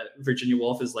 and Virginia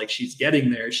Woolf is like, she's getting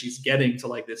there, she's getting to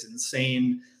like this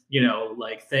insane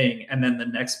like thing, and then the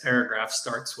next paragraph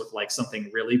starts with like something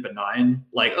really benign,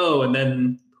 like, oh, and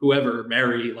then whoever,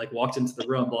 Mary, like walked into the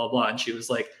room, blah blah, and she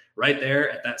was like, right there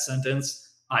at that sentence,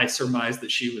 I surmised that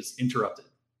she was interrupted,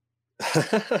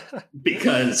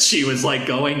 because she was like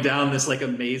going down this like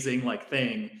amazing like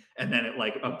thing, and then it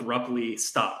like abruptly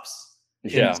stops in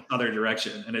this Yeah. other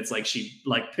direction, and it's like she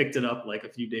like picked it up like a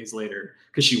few days later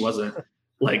because she wasn't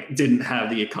like, didn't have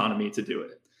the economy to do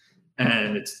it.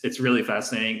 And it's really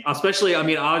fascinating, especially, I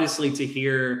mean, obviously, to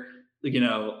hear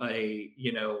a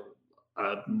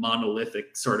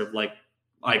monolithic sort of like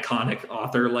iconic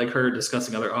author like her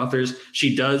discussing other authors.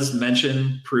 She does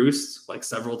mention Proust like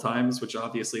several times, which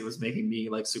obviously was making me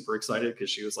like super excited,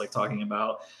 because she was like talking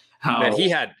about Man, how,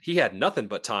 he had nothing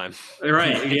but time.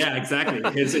 right, yeah, exactly,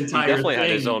 his He entire definitely had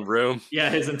his thing, own room. yeah,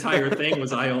 his entire thing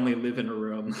was, I only live in a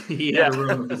room. He had Yeah. a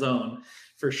room of his own,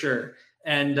 for sure.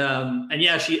 And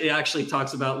yeah, she actually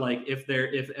talks about like, if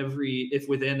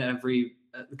within every,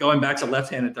 going back to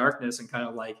Left Handed Darkness and kind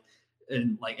of like,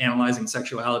 and like analyzing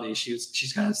sexuality,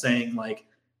 she's kind of saying like,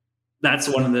 that's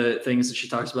one of the things that she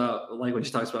talks about. Like when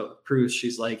she talks about Proust,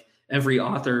 she's like, every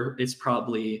author is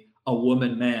probably a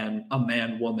woman man, a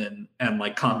man woman, and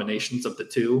like combinations of the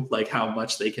two, like how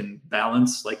much they can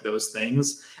balance like those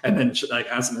things. And then like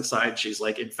as an aside, she's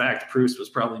like, in fact, Proust was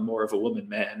probably more of a woman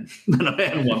man than a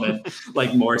man woman,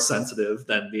 like more sensitive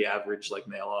than the average like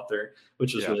male author,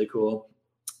 which was really cool.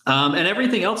 And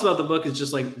everything else about the book is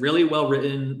just like really well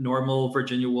written, normal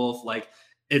Virginia Woolf. Like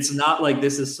it's not like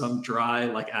this is some dry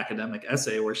like academic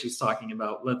essay where she's talking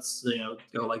about let's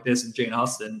go like this in Jane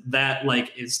Austen. That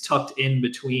like is tucked in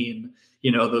between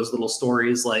those little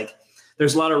stories. Like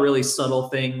there's a lot of really subtle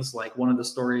things. Like one of the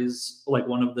stories, like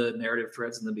one of the narrative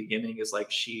threads in the beginning is like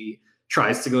she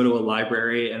tries to go to a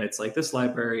library and it's like this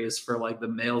library is for like the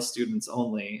male students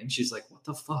only, and she's like, what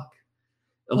the fuck?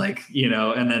 Like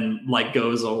and then like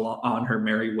goes on her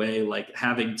merry way, like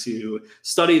having to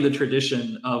study the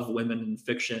tradition of women in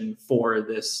fiction for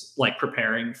this, like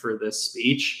preparing for this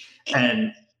speech,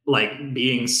 and like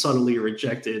being subtly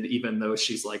rejected even though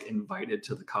she's like invited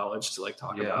to the college to like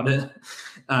talk about it.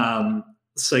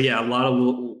 So yeah, a lot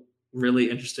of really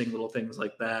interesting little things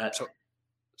like that.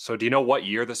 So do you know what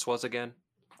year this was again?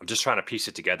 I'm just trying to piece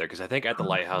it together because I think At the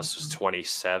Lighthouse was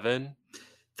 27.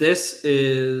 This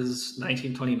is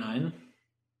 1929.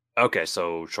 Okay,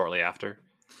 so shortly after.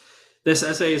 This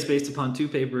essay is based upon two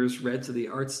papers read to the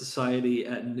Art Society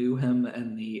at Newham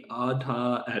and the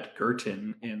Audha at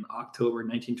Girton in October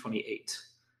 1928.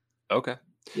 Okay.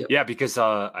 Yep. Yeah, because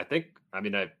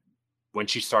when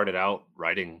she started out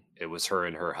writing, it was her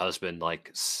and her husband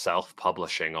like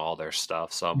self-publishing all their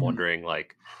stuff. So I'm wondering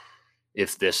like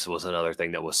if this was another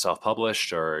thing that was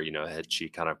self-published, or had she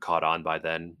kind of caught on by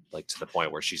then, like to the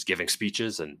point where she's giving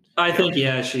speeches. And I think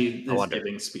she is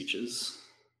giving speeches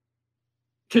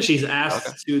because she's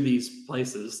asked to these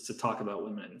places to talk about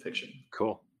women in fiction.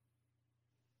 Cool.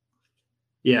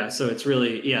 Yeah, so it's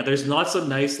really there's lots of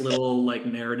nice little like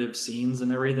narrative scenes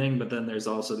and everything, but then there's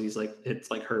also these like it's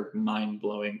like her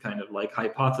mind-blowing kind of like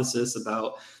hypothesis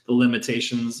about the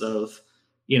limitations of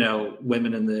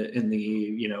women in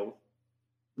the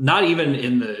not even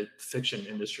in the fiction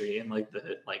industry and like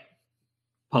the like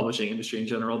publishing industry in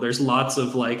general. There's lots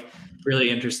of like really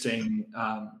interesting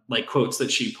like quotes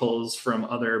that she pulls from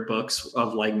other books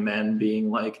of like men being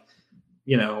like,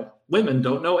 women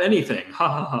don't know anything, ha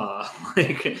ha ha,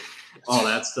 like all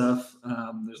that stuff.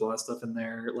 There's a lot of stuff in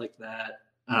there like that.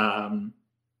 And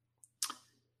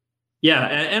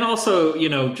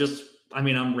also just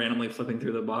I'm randomly flipping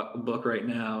through the book right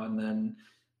now, and then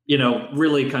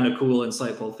really kind of cool,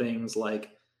 insightful things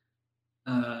like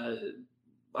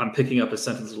I'm picking up a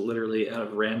sentence literally out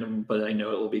of random, but I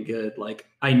know it will be good. Like,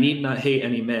 I need not hate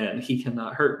any man. He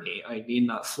cannot hurt me. I need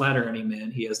not flatter any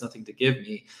man. He has nothing to give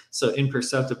me. So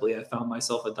imperceptibly, I found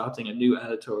myself adopting a new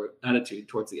attitude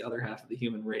towards the other half of the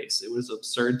human race. It was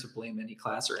absurd to blame any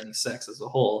class or any sex as a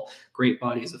whole. Great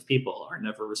bodies of people are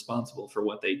never responsible for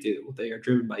what they do. They are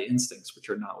driven by instincts which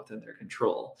are not within their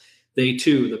control. They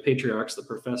too, the patriarchs, the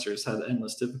professors, had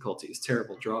endless difficulties,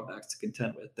 terrible drawbacks to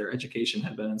contend with. Their education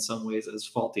had been in some ways as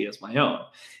faulty as my own.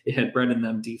 It had bred in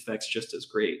them defects just as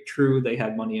great. True, they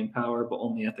had money and power, but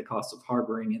only at the cost of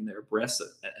harboring in their breasts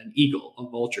an eagle, a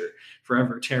vulture,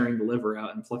 forever tearing the liver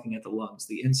out and plucking at the lungs,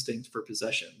 the instinct for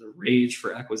possession, the rage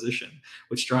for acquisition,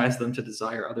 which drives them to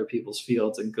desire other people's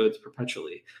fields and goods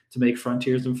perpetually, to make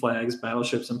frontiers and flags,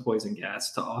 battleships and poison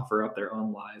gas, to offer up their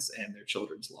own lives and their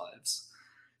children's lives.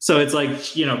 So it's like,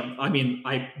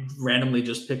 I randomly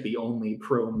just picked the only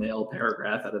pro-male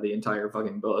paragraph out of the entire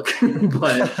fucking book.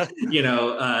 But,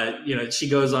 she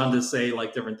goes on to say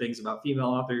like different things about female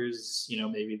authors,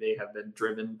 maybe they have been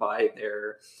driven by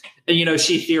their, and,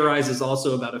 she theorizes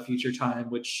also about a future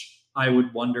time, which I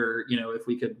would wonder, if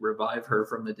we could revive her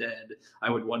from the dead,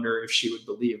 I would wonder if she would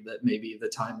believe that maybe the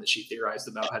time that she theorized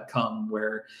about had come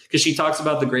where, because she talks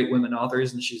about the great women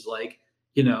authors and she's like,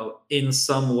 in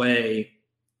some way,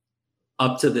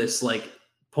 up to this like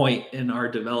point in our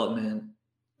development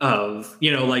of,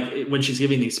 like when she's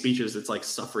giving these speeches, it's like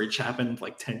suffrage happened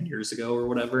like 10 years ago or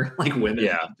whatever, like women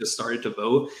just started to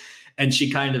vote. And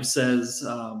she kind of says,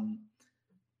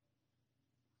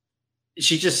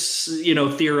 she just,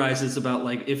 theorizes about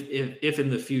like, if in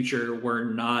the future we're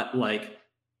not like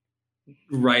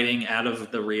writing out of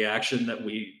the reaction that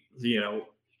we,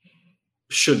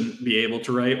 shouldn't be able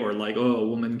to write, or like, oh, a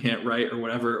woman can't write or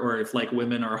whatever, or if like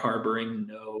women are harboring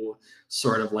no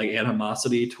sort of like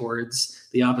animosity towards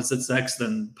the opposite sex,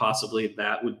 then possibly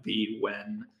that would be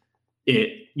when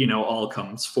it, all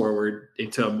comes forward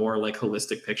into a more like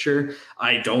holistic picture.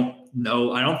 I don't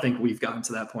know. I don't think we've gotten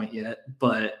to that point yet,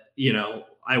 but,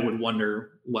 I would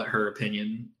wonder what her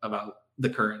opinion about the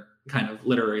current kind of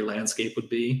literary landscape would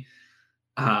be.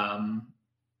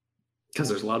 Because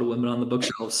there's a lot of women on the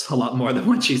bookshelves, a lot more than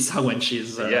when she's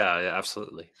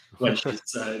absolutely. when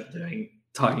she's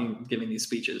giving these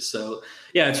speeches. So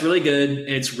yeah, it's really good.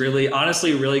 It's really,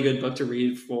 honestly, really good book to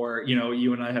read for,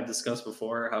 you and I have discussed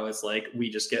before how it's like we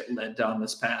just get led down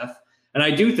this path. And I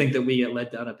do think that we get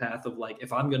led down a path of like,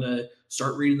 if I'm going to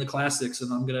start reading the classics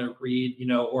and I'm going to read,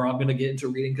 or I'm going to get into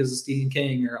reading because of Stephen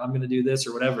King, or I'm going to do this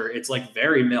or whatever, it's like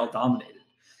very male dominated.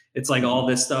 It's like all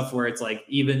this stuff where it's like,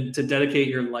 even to dedicate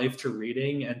your life to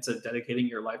reading and to dedicating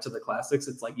your life to the classics,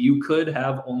 it's like you could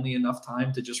have only enough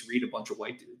time to just read a bunch of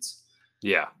white dudes.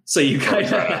 Yeah. So you kind of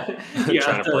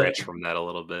trying to branch from that a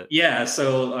little bit. Yeah.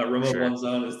 So Room of One's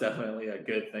Own is definitely a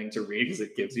good thing to read because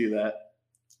it gives you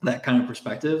that kind of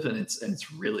perspective, and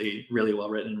it's really, really well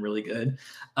written and really good.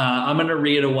 I'm going to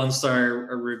read a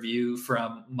 1-star review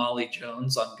from Molly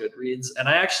Jones on Goodreads. And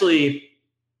I actually,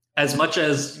 as much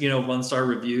as 1-star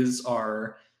reviews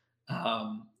are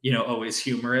always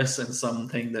humorous and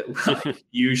something that I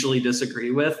usually disagree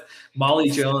with,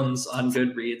 Molly Jones on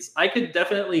Goodreads, I could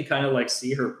definitely kind of like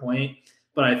see her point,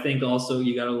 but I think also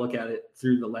you got to look at it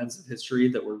through the lens of history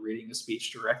that we're reading a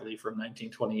speech directly from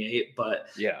 1928. But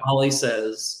yeah, Molly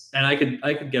says, and I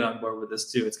could get on board with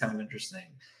this too, it's kind of interesting.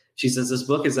 She says, this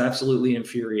book is absolutely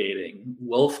infuriating.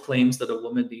 Woolf claims that a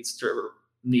woman needs to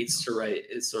write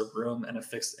is a room and a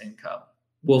fixed income.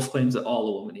 Woolf claims that all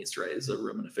a woman needs to write is a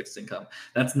room and a fixed income.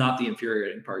 That's not the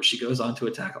infuriating part. She goes on to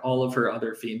attack all of her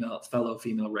other fellow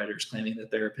female writers, claiming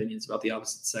that their opinions about the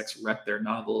opposite sex wreck their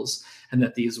novels, and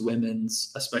that these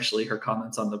women's, especially her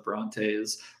comments on the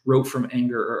Brontes, wrote from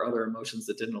anger or other emotions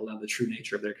that didn't allow the true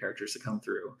nature of their characters to come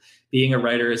through. Being a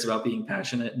writer is about being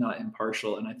passionate, not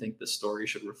impartial, and I think the story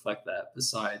should reflect that.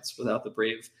 Besides, without the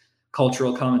brave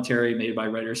cultural commentary made by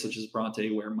writers such as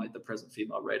Bronte, where might the present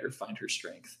female writer find her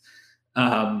strength?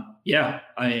 Yeah,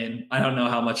 I mean, I don't know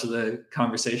how much of the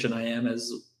conversation I am as,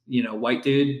 white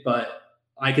dude, but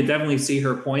I could definitely see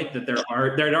her point that there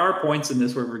are points in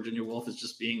this where Virginia Woolf is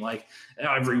just being like,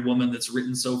 every woman that's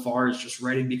written so far is just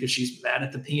writing because she's mad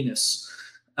at the penis.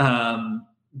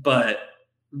 But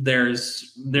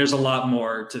there's a lot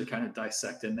more to kind of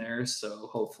dissect in there. So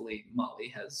hopefully Molly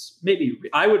has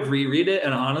I would reread it.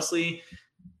 And honestly,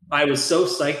 I was so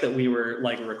psyched that we were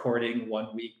like recording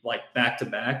 1 week, like back to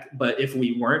back. But if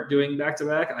we weren't doing back to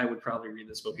back, I would probably read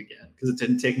this book again because it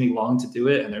didn't take me long to do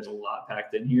it. And there's a lot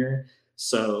packed in here.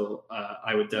 So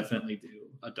I would definitely do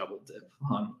a double dip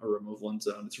on A Room of One's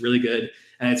Own. It's really good.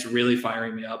 And it's really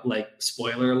firing me up. Like,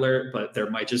 spoiler alert, but there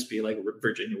might just be like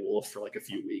Virginia Woolf for like a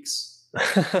few weeks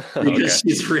because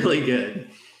she's really good.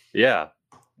 Yeah.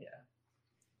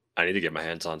 I need to get my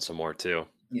hands on some more too.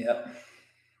 Yeah.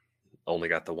 Only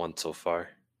got the one so far,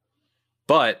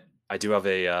 but I do have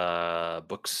a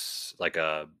books, like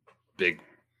a big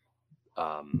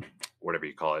whatever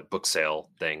you call it, book sale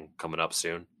thing coming up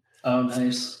soon. Oh,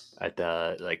 nice. At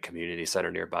the like community center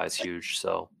nearby is huge,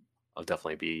 so I'll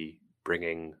definitely be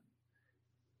bringing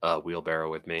a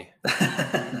wheelbarrow with me.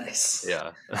 Nice.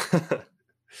 Yeah.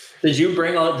 Did you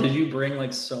bring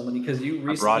like so many? Because you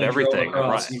recently brought everything. I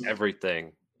brought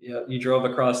everything. Yeah, you drove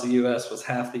across the U.S. with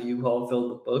half the U-Haul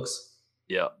filled with books.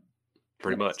 Yeah,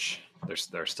 pretty much.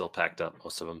 They're still packed up,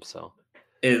 most of them. So,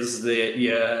 is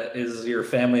your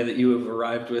family that you have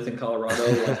arrived with in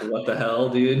Colorado like, what the hell,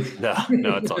 dude? No,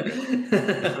 it's all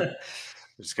good.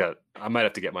 I might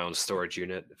have to get my own storage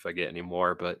unit if I get any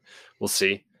more, but we'll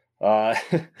see.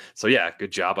 So yeah,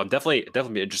 good job. I'm definitely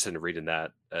interested in reading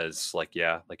that. As like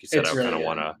you said, I kind of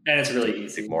want to, and it's really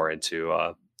easy. More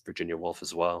into Virginia Woolf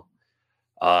as well.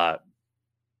 All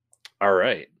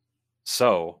right,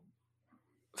 so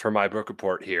for my book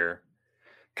report here,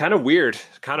 kind of weird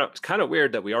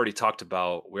that we already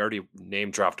name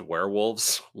dropped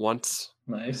werewolves once.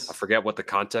 Nice. I forget what the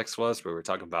context was, but we were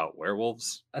talking about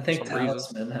werewolves. I think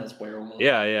Talisman has werewolves.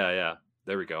 Yeah.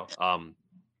 There we go.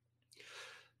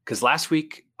 Because last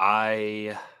week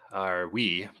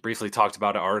we briefly talked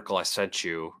about an article I sent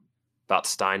you about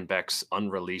Steinbeck's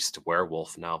unreleased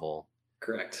werewolf novel.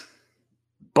 Correct.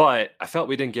 But I felt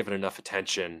we didn't give it enough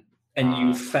attention. And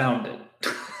you found it.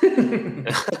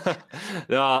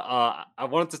 I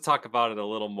wanted to talk about it a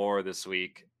little more this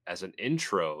week as an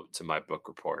intro to my book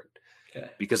report. Okay.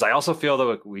 Because I also feel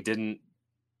that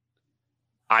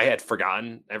I had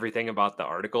forgotten everything about the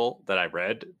article that I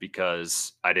read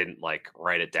because I didn't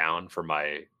write it down for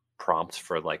my prompt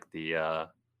for the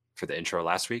intro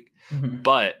last week. Mm-hmm.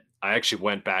 But I actually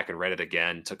went back and read it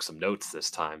again, took some notes this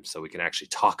time so we can actually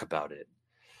talk about it.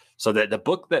 So the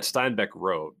book that Steinbeck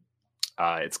wrote,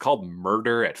 it's called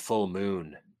Murder at Full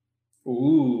Moon.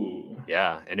 Ooh,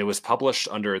 Yeah, and it was published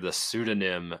under the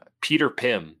pseudonym Peter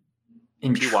Pym,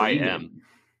 Pym, intriguing.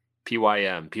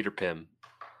 Pym, Peter Pym.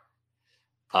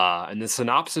 And the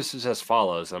synopsis is as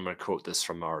follows. I'm going to quote this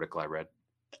from an article I read.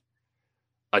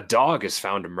 A dog is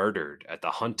found murdered at the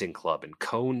hunting club in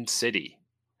Cone City,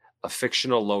 a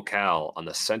fictional locale on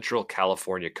the central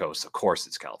California coast. Of course,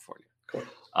 it's California. Of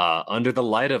course. Under the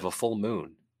light of a full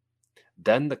moon.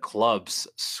 Then the club's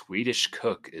Swedish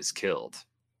cook is killed.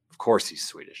 Of course, he's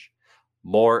Swedish.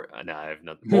 More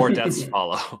deaths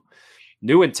follow.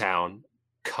 New in town,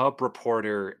 Cub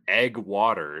reporter Egg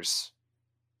Waters,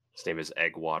 his name is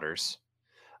Egg Waters,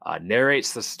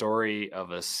 narrates the story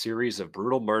of a series of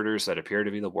brutal murders that appear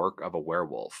to be the work of a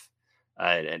werewolf.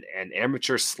 An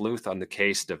amateur sleuth on the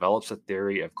case develops a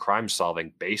theory of crime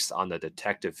solving based on the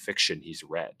detective fiction he's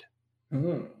read.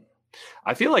 Mm.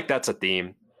 I feel like that's a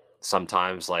theme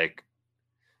sometimes, like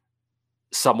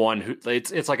someone who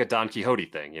it's like a Don Quixote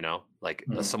thing, like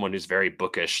someone who's very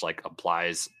bookish, like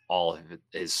applies all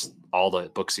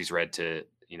the books he's read to,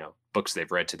 books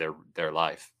they've read to their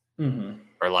life. Mm-hmm.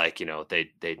 Or like,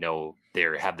 they know they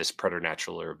have this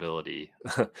preternatural ability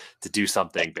to do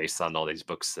something based on all these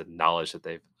books and knowledge that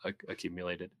they've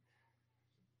accumulated.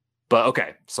 But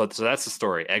okay, so that's the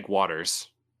story. Egg Waters.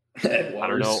 Egg Waters. I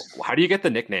don't know. How do you get the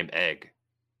nickname Egg?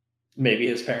 Maybe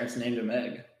his parents named him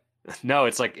Egg. No,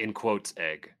 it's like in quotes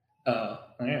Egg. Oh,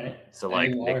 all right. So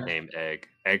like nickname Egg.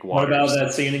 Egg What Waters. about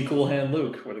that scene in Cool Hand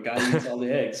Luke where the guy eats all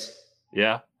the eggs?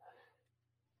 Yeah.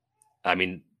 I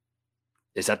mean,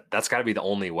 that's got to be the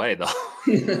only way though.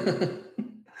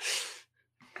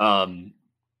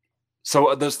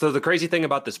 So the crazy thing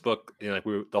about this book,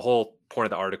 the whole point of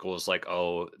the article is like,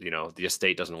 the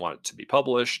estate doesn't want it to be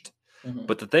published. Mm-hmm.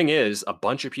 But the thing is, a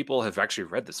bunch of people have actually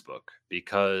read this book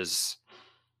because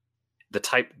the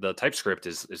TypeScript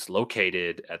is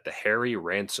located at the Harry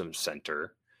Ransom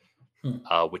Center,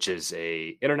 which is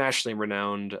a internationally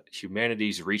renowned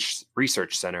humanities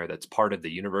research center that's part of the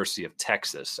University of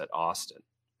Texas at Austin.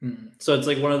 So it's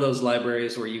like one of those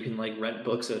libraries where you can like rent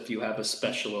books if you have a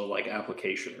special like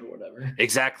application or whatever.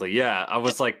 Exactly. Yeah. I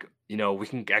was like, we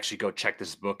can actually go check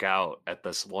this book out at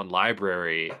this one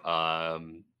library.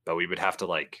 But we would have to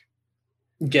like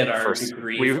get our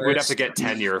degree. We'd have to get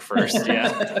tenure first. Yeah.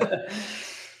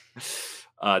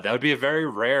 That would be a very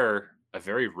rare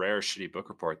shitty book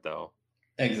report though.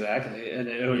 Exactly. And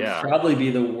it would probably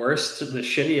be the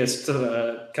shittiest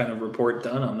kind of report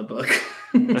done on the book.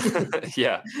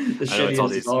 Yeah. The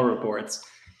shittiest of all reports.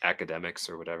 Academics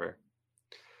or whatever.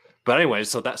 But anyway,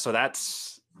 so that's a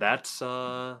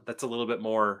little bit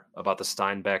more about the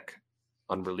Steinbeck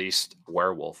unreleased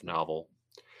werewolf novel.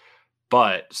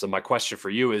 But so my question for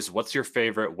you is, what's your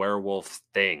favorite werewolf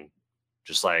thing?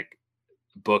 Just like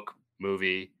book,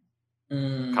 movie,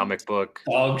 comic book,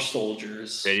 Dog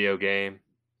Soldiers, video game.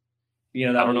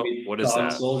 That I don't movie, know what is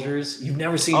Dog that. Soldiers. You've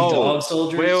never seen Dog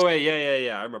Soldiers? Wait,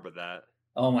 yeah. I remember that.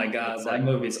 Oh my god, that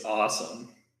movie's awesome.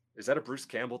 Is that a Bruce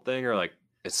Campbell thing or like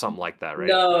it's something like that, right?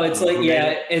 No, it's like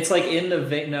it's like in the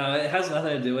vein. No, it has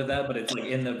nothing to do with that, but it's like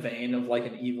in the vein of like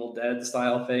an Evil Dead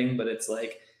style thing. But it's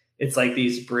like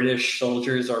these British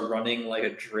soldiers are running like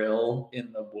a drill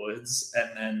in the woods, and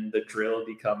then the drill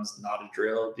becomes not a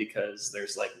drill because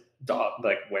there's like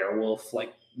werewolf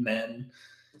like men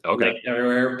like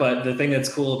everywhere. But the thing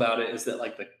that's cool about it is that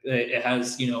like it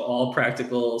has all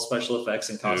practical special effects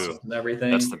and costumes and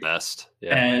everything. That's the best.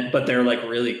 Yeah. But they're like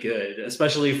really good,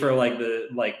 especially for like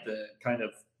the kind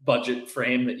of budget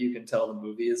frame that you can tell the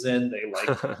movie is in. They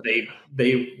like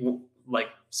they like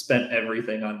spent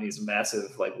everything on these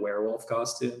massive like werewolf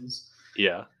costumes.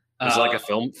 Yeah. Is it like a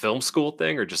film school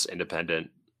thing or just independent?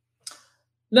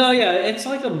 No, yeah, it's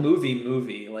like a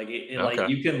movie. Like like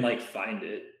you can like find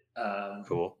it.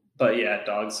 Cool. But yeah,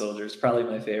 Dog Soldiers probably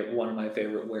one of my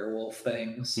favorite werewolf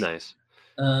things. Nice.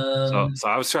 So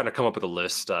I was trying to come up with a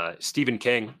list. Stephen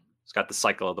King has got the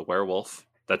Cycle of the Werewolf.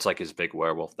 That's like his big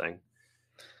werewolf thing.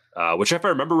 Which, if I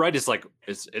remember right, is like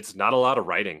it's not a lot of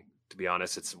writing. To be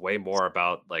honest, it's way more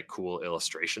about like cool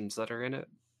illustrations that are in it.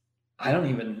 I don't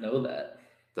even know that.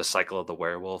 The Cycle of the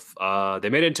Werewolf. They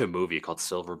made it into a movie called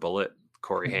Silver Bullet.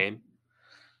 Corey Haim.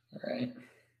 All right.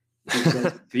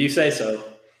 If you say so.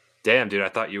 Damn, dude! I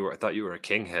thought you were a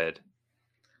King head.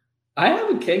 I have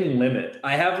a King limit.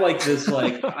 I have like this,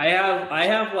 like I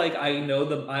have like I know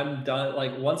that I'm done.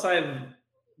 Like once I've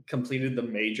completed the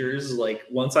majors, like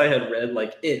once I had read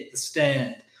like The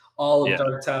Stand, all of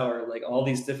Dark Tower, like all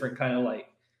these different kind of like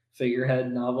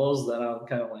figurehead novels, then I'm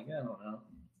kind of like, I don't know.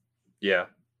 Yeah.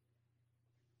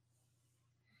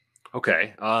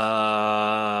 Okay.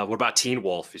 What about Teen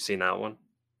Wolf? You seen that one?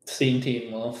 Seen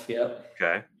Teen Wolf, yep.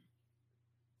 Okay.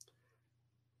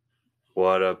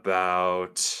 What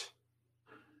about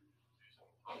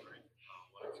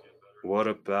what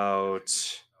about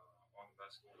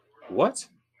what?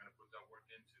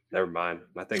 Never mind.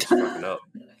 My thing's fucking up.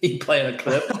 You playing a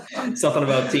clip? Something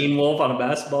about Teen Wolf on a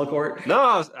basketball court? No,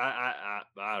 I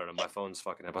don't know. My phone's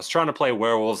fucking up. I was trying to play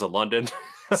Werewolves of London.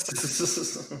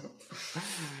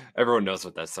 Everyone knows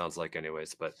what that sounds like,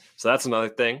 anyways. But so that's another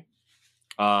thing.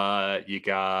 You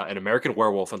got An American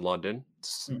Werewolf in London.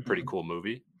 It's a pretty cool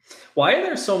movie. Why are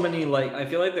there so many, like, I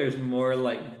feel like there's more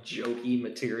like jokey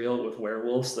material with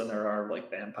werewolves than there are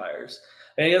like vampires.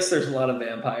 And I guess there's a lot of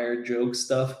vampire joke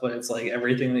stuff, but it's like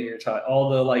everything that you're talking, all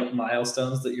the like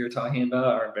milestones that you're talking about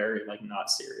are very like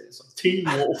not serious. Like, Teen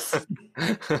Wolf.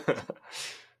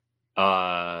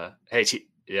 Hey,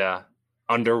 yeah,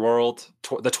 Underworld.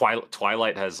 The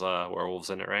Twilight has werewolves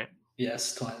in it, right?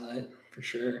 Yes, Twilight for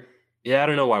sure. Yeah, I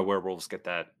don't know why werewolves get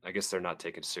that. I guess they're not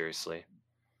taken seriously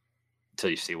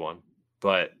until you see one.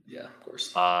 But Yeah, of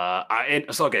course.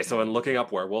 so in looking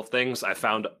up werewolf things, I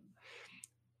found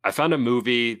a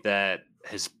movie that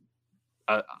has,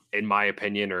 in my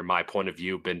opinion or my point of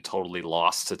view, been totally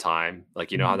lost to time.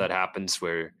 Like, you know how that happens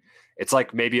where it's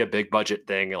like maybe a big budget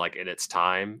thing, like in its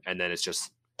time, and then it's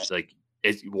just like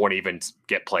it won't even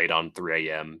get played on 3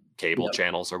 a.m. cable Yep.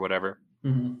 channels or whatever.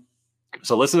 Mm-hmm.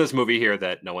 So listen to this movie here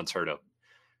that no one's heard of.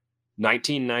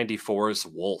 1994's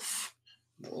Wolf.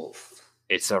 Wolf.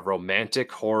 It's a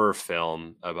romantic horror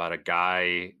film about a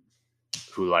guy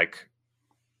who like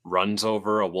runs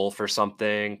over a wolf or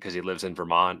something because he lives in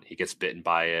Vermont. He gets bitten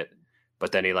by it,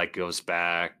 but then he like goes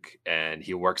back and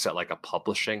he works at like a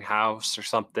publishing house or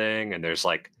something. And there's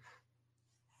like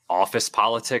office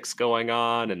politics going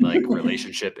on and like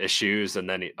relationship issues. And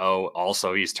then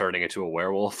also he's turning into a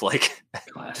werewolf. Like,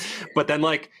 but then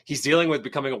like he's dealing with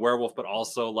becoming a werewolf, but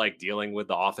also like dealing with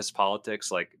the office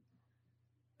politics, like,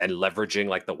 and leveraging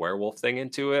like the werewolf thing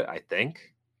into it. I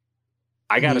think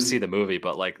I got to see the movie,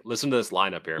 but like, listen to this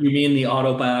lineup here. You mean the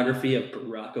autobiography of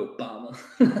Barack Obama?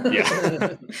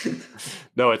 Yeah.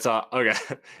 No, it's okay.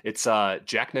 It's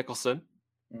Jack Nicholson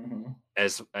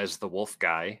as the wolf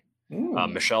guy.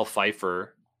 Michelle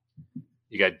Pfeiffer.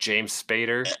 You got James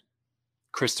Spader,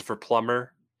 Christopher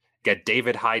Plummer. You got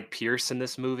David Hyde Pierce in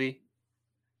this movie.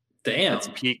 Damn.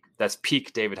 That's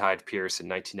peak David Hyde Pierce in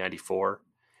 1994.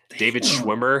 Damn. David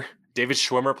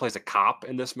Schwimmer plays a cop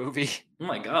in this movie. Oh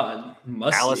my god.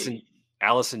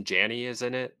 Allison Janney is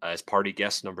in it as party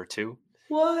guest number 2.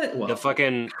 What? Well, the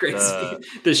fucking crazy.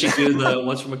 Does she do the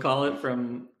whatchamacallit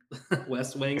from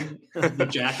West Wing? The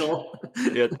jackal?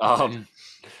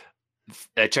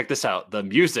 Yeah, check this out. The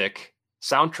music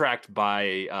soundtracked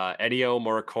by Ennio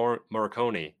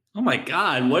Morricone. Oh my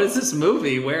god, what is this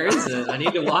movie? Where is it? I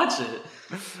need to watch it.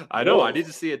 I know, I need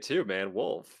to see it too, man.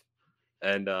 Wolf.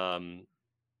 And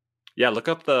yeah, look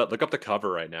up the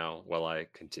cover right now while I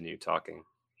continue talking.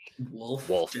 Wolf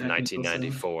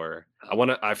 1994.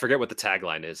 I forget what the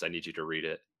tagline is. I need you to read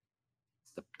it.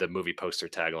 The movie poster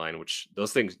tagline, which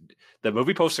the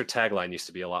movie poster tagline used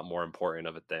to be a lot more important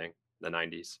of a thing in the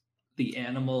 90s. The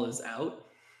animal is out.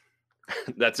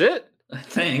 That's it? I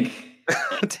think.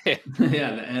 Damn.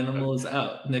 Yeah, the animal is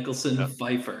out. Nicholson,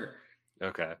 Pfeiffer.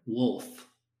 Okay. Wolf.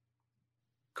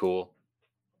 Cool.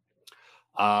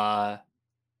 But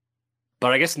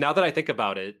I guess now that I think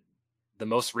about it, the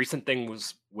most recent thing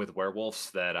was with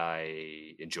werewolves that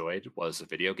I enjoyed was a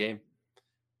video game.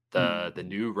 The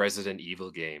new Resident Evil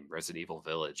game, Resident Evil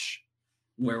Village.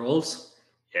 Werewolves?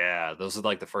 Yeah, those are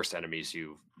like the first enemies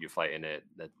you fight in it.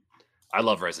 That I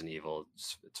love Resident Evil.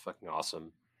 It's fucking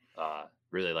awesome.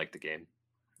 Really like the game.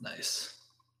 Nice.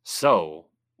 So,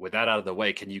 with that out of the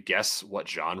way, can you guess what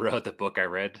genre the book I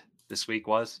read this week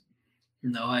was?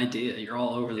 No idea. You're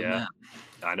all over the map.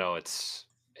 I know it's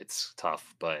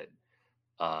tough, but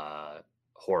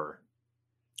horror.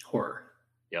 Horror.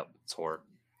 Yep, it's horror.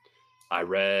 I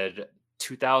read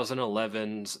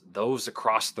 2011's Those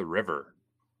Across the River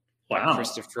by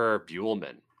Christopher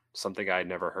Buehlman. Something I'd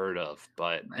never heard of,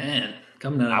 but man,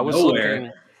 coming out of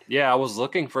nowhere. I was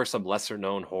looking for some lesser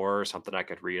known horror, something I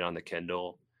could read on the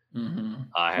Kindle.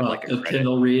 I had like a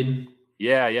Kindle read.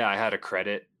 Yeah, I had a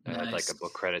credit. Nice. I had like a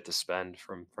book credit to spend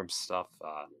from stuff.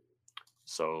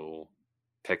 So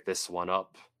pick this one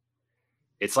up.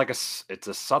 It's like it's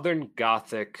a Southern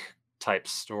Gothic type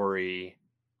story.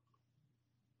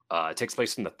 It takes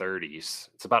place in the 30s.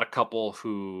 It's about a couple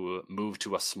who moved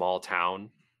to a small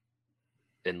town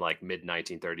in like mid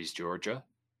 1930s Georgia.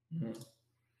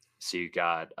 So you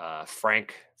got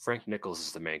Frank Nichols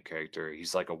is the main character.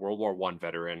 He's like a World War I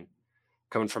veteran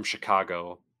coming from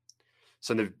Chicago.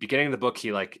 So in the beginning of the book,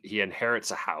 he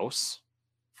inherits a house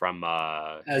from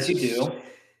as you do.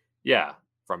 Yeah,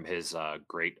 from his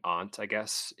great aunt, I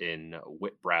guess, in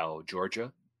Whitbrow,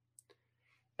 Georgia.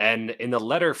 And in the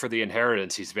letter for the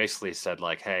inheritance, he's basically said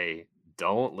like, "Hey,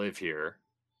 don't live here.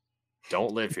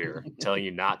 Don't live here. I'm telling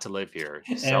you not to live here.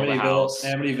 Sell the house.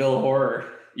 Amityville horror.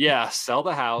 Yeah, sell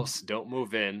the house. Don't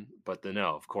move in." But then,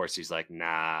 no, of course, he's like,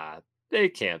 "Nah, they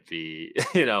can't be.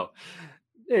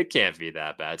 It can't be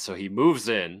that bad." So he moves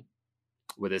in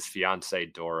with his fiancee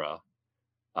Dora.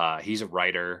 He's a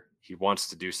writer. He wants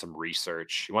to do some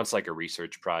research. He wants like a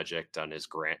research project on his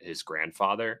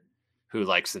grandfather, who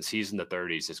like since he's in the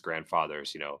 30s, his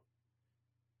grandfather's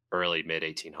early mid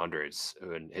 1800s,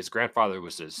 and his grandfather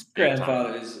was this big time.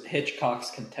 Grandfather is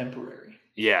Hitchcock's contemporary.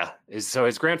 Yeah, so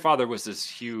his grandfather was this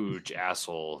huge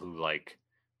asshole who like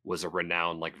was a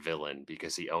renowned like villain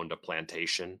because he owned a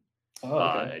plantation. Oh,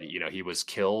 okay. And, he was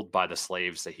killed by the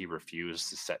slaves that he refused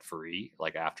to set free,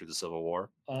 like after the Civil War.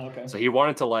 Oh, okay. So he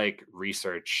wanted to like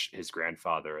research his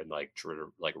grandfather and like try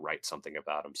to like write something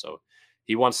about him. So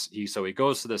he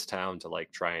goes to this town to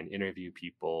like try and interview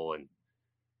people, and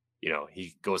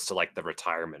he goes to like the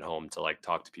retirement home to like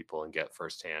talk to people and get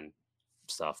firsthand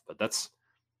stuff. But that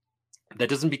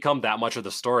doesn't become that much of the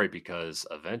story because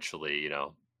eventually,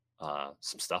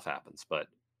 some stuff happens. But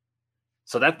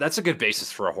so that's a good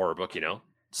basis for a horror book, Yeah.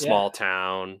 small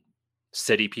town,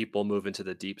 city people move into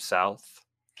the deep South.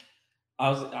 I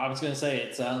was gonna say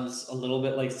it sounds a little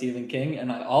bit like Stephen King,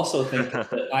 and I also think that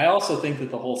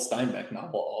the whole Steinbeck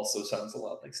novel also sounds a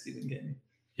lot like Stephen King.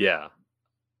 Yeah, I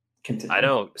Continue.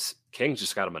 know King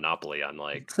just got a monopoly on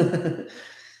like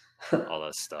all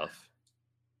that stuff.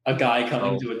 A guy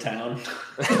coming So to a town.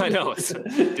 I know,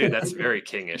 dude, that's very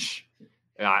Kingish.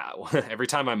 Every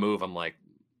time I move, I'm like,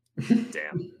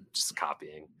 damn, just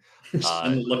copying.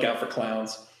 On the lookout for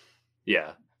clowns.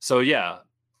 Yeah. So yeah,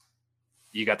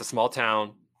 you got the small town,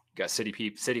 you got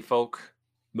city folk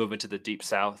moving to the deep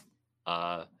South.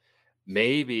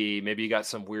 Maybe you got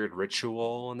some weird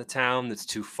ritual in the town that's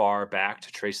too far back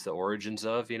to trace the origins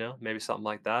of. Maybe something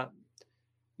like that.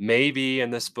 Maybe in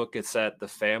this book it's that the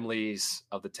families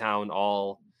of the town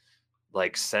all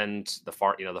like send the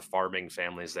farming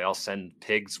families, they all send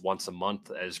pigs once a month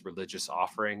as religious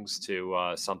offerings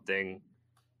to something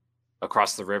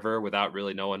across the river without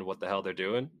really knowing what the hell they're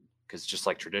doing because it's just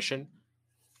like tradition.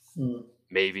 Hmm.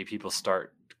 Maybe people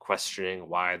start questioning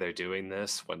why they're doing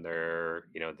this when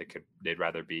they'd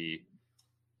rather be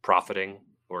profiting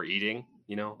or eating,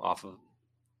 off of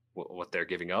what they're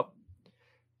giving up.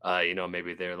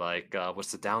 Maybe they're like,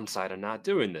 what's the downside of not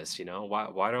doing this?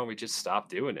 Why don't we just stop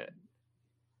doing it?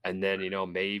 And then,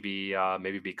 maybe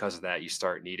because of that, you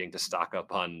start needing to stock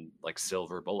up on like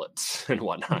silver bullets and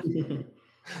whatnot.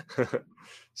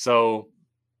 So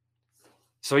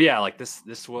yeah, like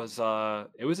this was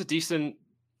it was a decent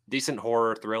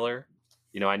horror thriller.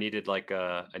 I needed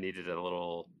a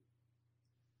little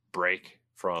break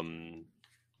from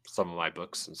some of my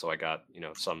books, and so I got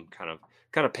some kind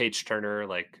of page turner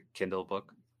like Kindle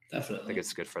book. I think Definitely.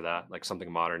 it's good for that, like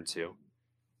something modern too.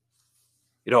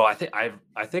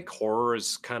 I think horror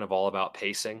is kind of all about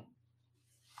pacing,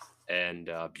 and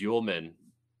Buellman,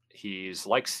 he's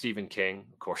like Stephen King,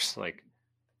 of course. Like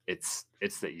it's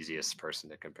the easiest person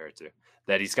to compare to.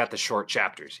 That he's got the short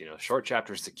chapters, short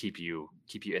chapters to keep you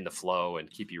in the flow and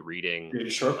keep you reading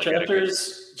Dude, like at a good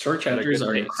short at a chapters good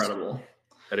are pace. incredible.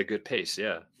 At a good pace,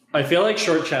 yeah. I feel like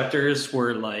short chapters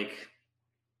were like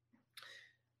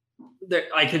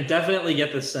I could definitely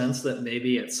get the sense that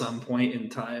maybe at some point in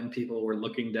time people were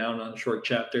looking down on short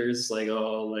chapters, like,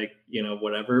 oh, like,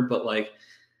 whatever. But like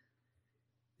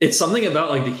it's something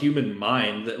about like the human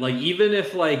mind that like even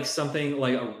if like something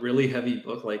like a really heavy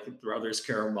book like Brothers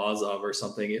Karamazov or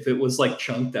something, if it was like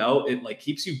chunked out, it like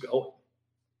keeps you going.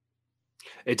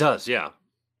 It does, yeah.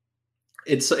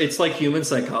 It's like human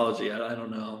psychology. I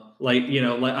don't know. Like,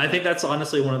 like I think that's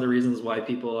honestly one of the reasons why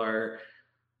people are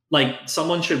like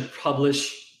someone should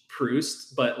publish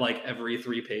Proust, but like every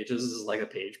 3 pages is like a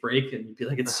page break, and you'd be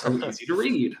like, it's so easy to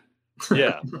read.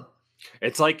 Yeah.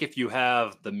 It's like if you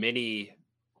have the mini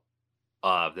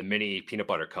peanut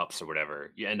butter cups or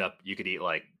whatever, you could eat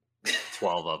like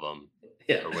 12 of them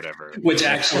Yeah. or whatever. Which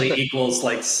actually equals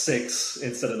like 6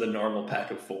 instead of the normal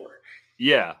pack of 4.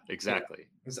 Yeah, Yeah, exactly.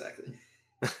 exactly.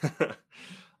 And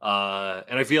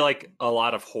I feel like a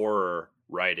lot of horror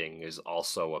writing is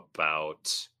also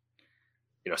about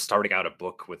starting out a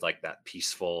book with like that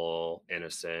peaceful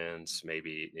innocence,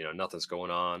 maybe nothing's going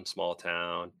on, small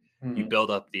town. You Mhm. build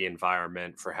up the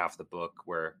environment for half the book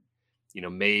where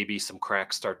maybe some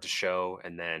cracks start to show,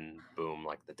 and then boom,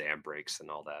 like the dam breaks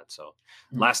and all that. So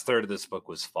Mhm. last third of this book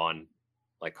was fun,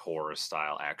 like horror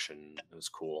style action. It was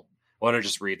cool. want to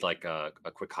just read like a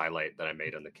quick highlight that I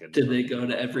made on the Kindle. Did they go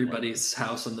to everybody's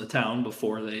house in the town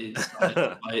before they decided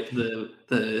to fight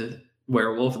the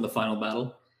werewolf in the final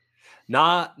battle?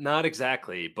 Not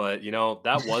exactly, but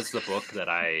that was the book that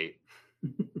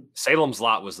Salem's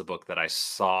Lot was the book that I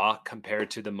saw compared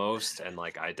to the most, and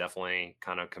like I definitely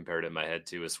kind of compared it in my head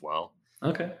too as well.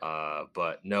 Okay.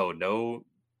 But no,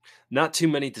 not too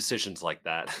many decisions like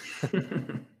that.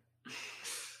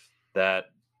 That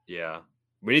yeah,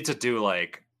 we need to do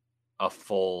like a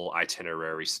full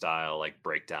itinerary style like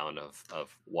breakdown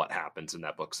of what happens in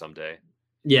that book someday.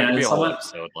 That could Yeah, be a whole someone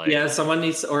episode. yeah, Like, someone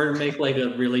needs or make like a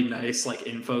really nice like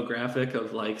infographic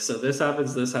of like, so this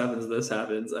happens, this happens, this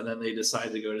happens, and then they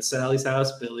decide to go to Sally's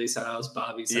house, Billy's house,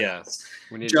 Bobby's yeah, house,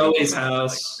 we need to Joey's implement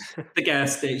house, the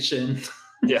gas station.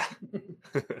 yeah.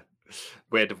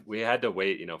 We had to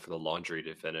wait, for the laundry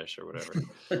to finish or whatever.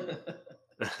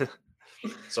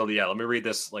 So yeah, let me read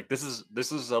this. Like this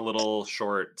is a little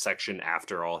short section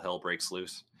after all hell breaks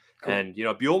loose. Cool. And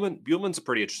Buellman's a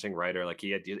pretty interesting writer. Like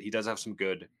he does have some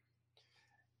good,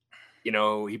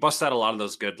 he busts out a lot of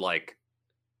those good like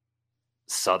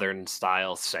Southern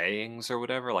style sayings or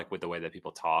whatever, like with the way that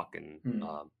people talk and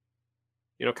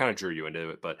kind of drew you into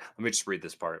it. But let me just read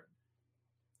this part.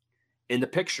 In the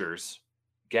pictures,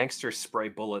 gangsters spray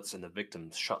bullets and the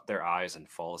victims shut their eyes and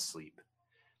fall asleep.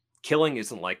 Killing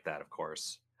isn't like that, of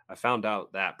course. I found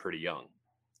out that pretty young.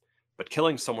 But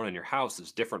killing someone in your house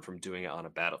is different from doing it on a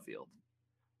battlefield.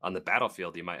 On the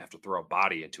battlefield, you might have to throw a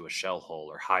body into a shell hole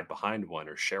or hide behind one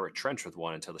or share a trench with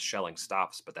one until the shelling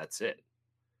stops, but that's it.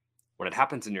 When it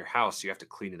happens in your house, you have to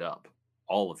clean it up,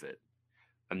 all of it.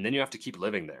 And then you have to keep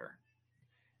living there.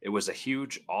 It was a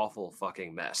huge, awful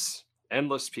fucking mess.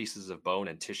 Endless pieces of bone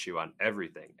and tissue on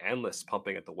everything, endless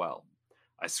pumping at the well.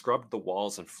 I scrubbed the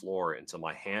walls and floor until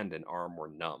my hand and arm were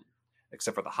numb,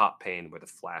 except for the hot pain where the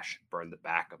flash burned the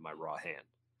back of my raw hand.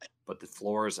 But the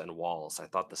floors and walls, I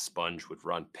thought the sponge would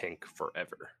run pink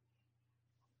forever.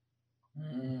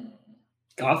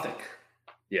 Gothic.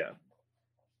 Yeah.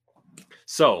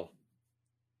 So,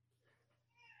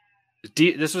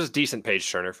 this was a decent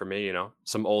page turner for me,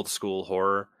 some old school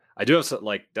horror. I do have some,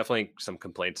 definitely some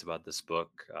complaints about this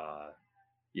book.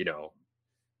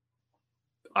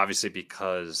 Obviously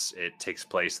because it takes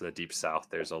place in the Deep South,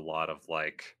 there's a lot of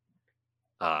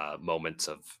moments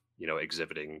of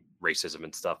exhibiting racism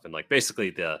and stuff, and basically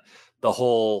the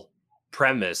whole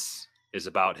premise is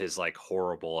about his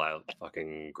horrible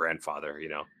fucking grandfather,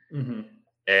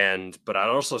 and but I'd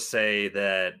also say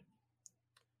that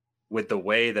with the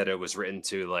way that it was written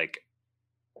to,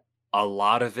 a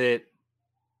lot of it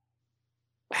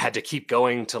had to keep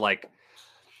going to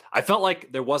I felt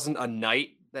like there wasn't a night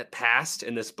that passed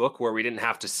in this book where we didn't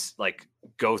have to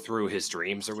go through his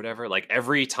dreams or whatever.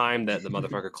 Every time that the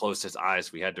motherfucker closed his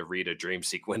eyes, we had to read a dream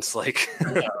sequence. Yeah,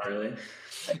 really?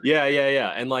 Yeah.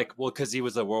 And because he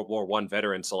was a World War I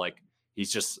veteran, so I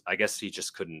guess he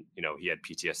just couldn't, he had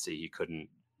PTSD. He couldn't,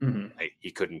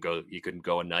 he couldn't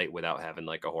go a night without having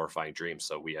a horrifying dream.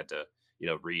 So we had to,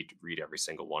 read every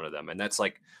single one of them. And that's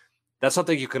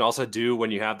something you can also do when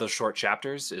you have those short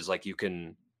chapters is you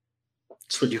can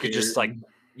just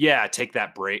take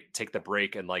the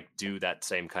break and do that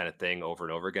same kind of thing over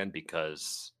and over again,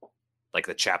 because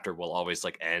the chapter will always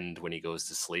end when he goes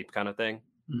to sleep kind of thing.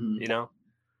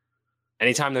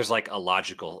 Anytime there's a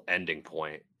logical ending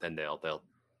point, then they'll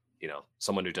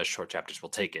someone who does short chapters will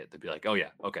take it. They'll be like, oh yeah,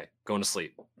 okay, going to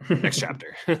sleep, next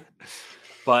chapter.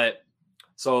 But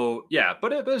so yeah,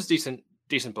 but it was decent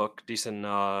book, decent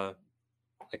a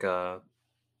kind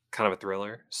of a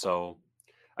thriller. So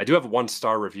I do have a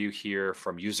 1-star review here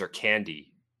from user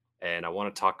Candy, and I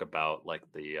want to talk about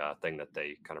the thing that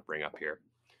they kind of bring up here.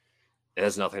 It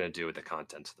has nothing to do with the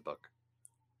contents of the book.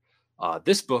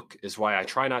 This book is why I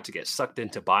try not to get sucked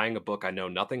into buying a book I know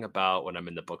nothing about when I'm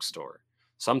in the bookstore.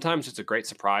 Sometimes it's a great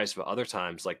surprise, but other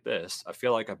times, like this, I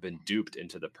feel like I've been duped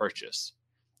into the purchase.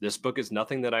 This book is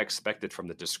nothing that I expected from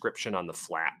the description on the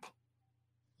flap.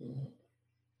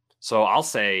 So I'll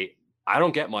say I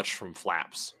don't get much from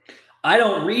flaps. I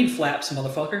don't read flaps,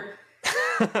 motherfucker.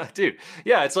 Dude,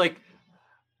 yeah, it's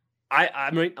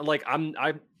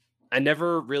I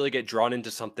never really get drawn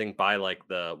into something by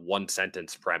the one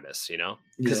sentence premise,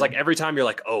 because every time you're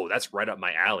like, oh, that's right up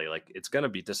my alley, it's gonna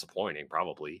be disappointing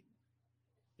probably,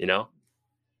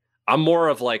 I'm more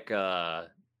of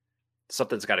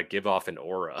something's got to give off an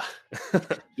aura.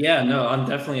 Yeah, no, I'm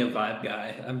definitely a vibe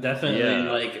guy. I'm definitely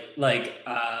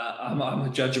I'm a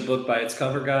judge a book by its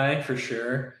cover guy for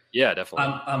sure. Yeah,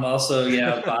 definitely. I'm also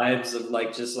vibes of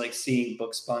just seeing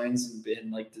book spines and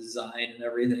design and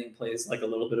everything plays a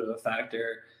little bit of a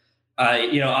factor.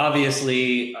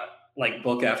 Obviously like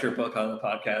book after book on the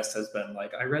podcast has been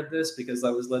like, I read this because I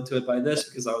was led to it by this,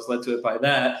 because I was led to it by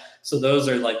that. So those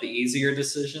are like the easier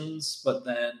decisions. But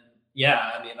then,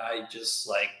 yeah, I mean, I just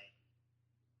like,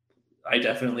 I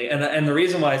definitely, and the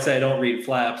reason why I say I don't read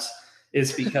Flaps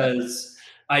is because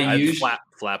I usually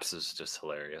Flaps is just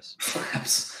hilarious.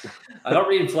 Flaps. I don't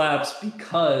read Flaps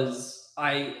because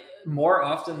I more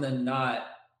often than not,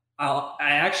 I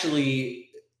actually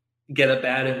get a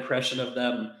bad impression of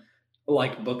them,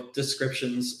 like book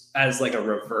descriptions, as like a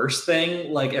reverse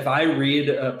thing. Like if I read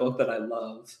a book that I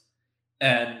love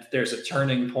and there's a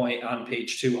turning point on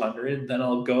page 200, then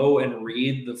I'll go and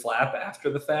read the flap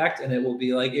after the fact, and it will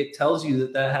be like, it tells you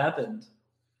that happened.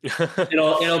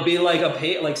 It'll be like a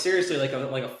page, like seriously, like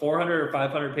a 400 or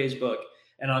 500 page book,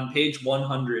 and on page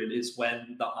 100 is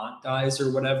when the aunt dies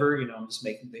or whatever. I'm just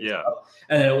making things up,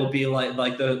 and then it will be like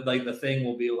the thing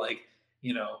will be like,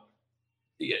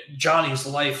 Johnny's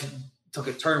life took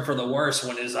a turn for the worse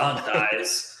when his aunt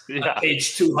dies. On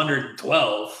page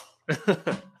 212.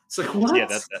 It's like, what? Yeah,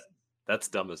 that's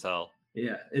dumb as hell.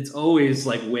 Yeah, it's always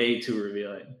like way too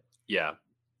revealing. Yeah,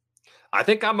 I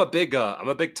think I'm a big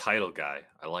title guy.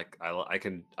 A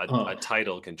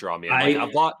title can draw me in. Like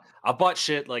I bought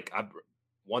shit. Like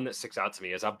one that sticks out to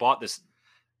me is I bought this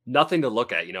nothing to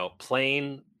look at.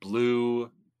 Plain blue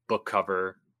book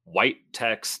cover, white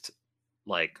text,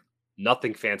 like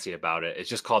nothing fancy about it. It's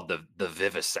just called the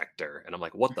Vivisector, and I'm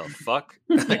like, what the fuck?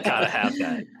 I gotta have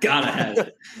that. Gotta have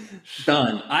it.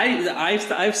 Done.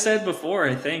 I've said before,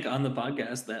 I think on the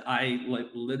podcast, that I like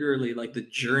literally like the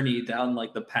journey down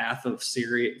like the path of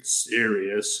serious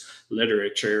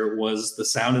literature was The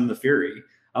Sound and the Fury.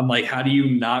 I'm like, how do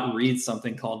you not read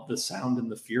something called The Sound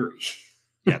and the Fury?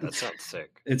 Yeah, that sounds sick.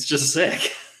 It's just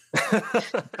sick.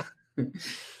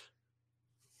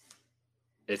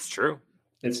 It's true.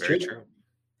 It's very true.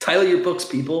 Title your books,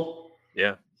 people.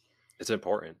 Yeah, it's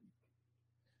important.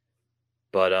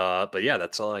 But yeah,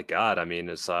 that's all I got. I mean,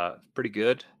 it's pretty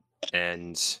good,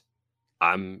 and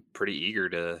I'm pretty eager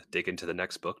to dig into the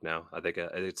next book now. I think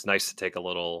it's nice to take a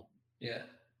little,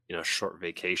 short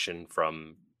vacation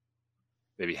from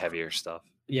maybe heavier stuff.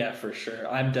 Yeah, for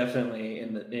sure. I'm definitely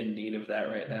in need of that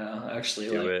right now.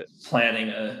 Actually, planning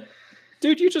a.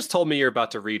 Dude, you just told me you're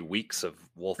about to read weeks of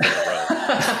Wolf in a Row.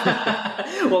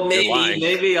 Well,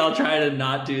 maybe I'll try to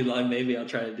not do like. Maybe I'll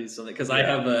try to do something because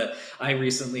I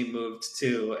recently moved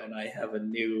too, and I have a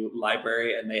new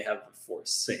library, and they have a for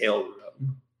sale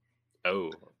room.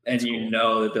 Oh, and you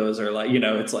know that those are like,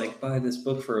 it's like, buy this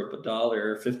book for $1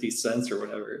 or 50 cents or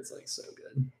whatever. It's like so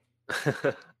good.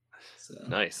 So.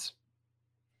 Nice.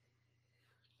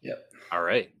 Yep. All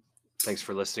right. Thanks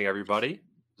for listening, everybody.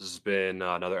 This has been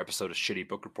another episode of Shitty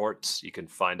Book Reports. You can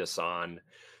find us on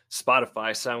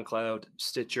Spotify, SoundCloud,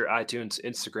 Stitcher, iTunes,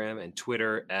 Instagram, and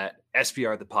Twitter at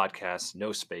SPR the Podcast,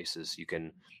 no spaces. You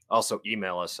can also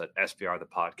email us at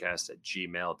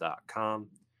sprthepodcast@gmail.com.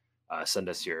 Send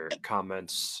us your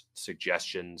comments,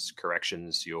 suggestions,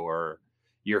 corrections, your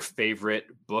favorite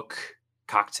book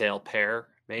cocktail pair,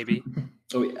 maybe.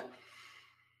 Oh, yeah.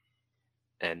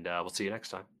 And we'll see you next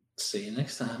time. See you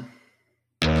next time.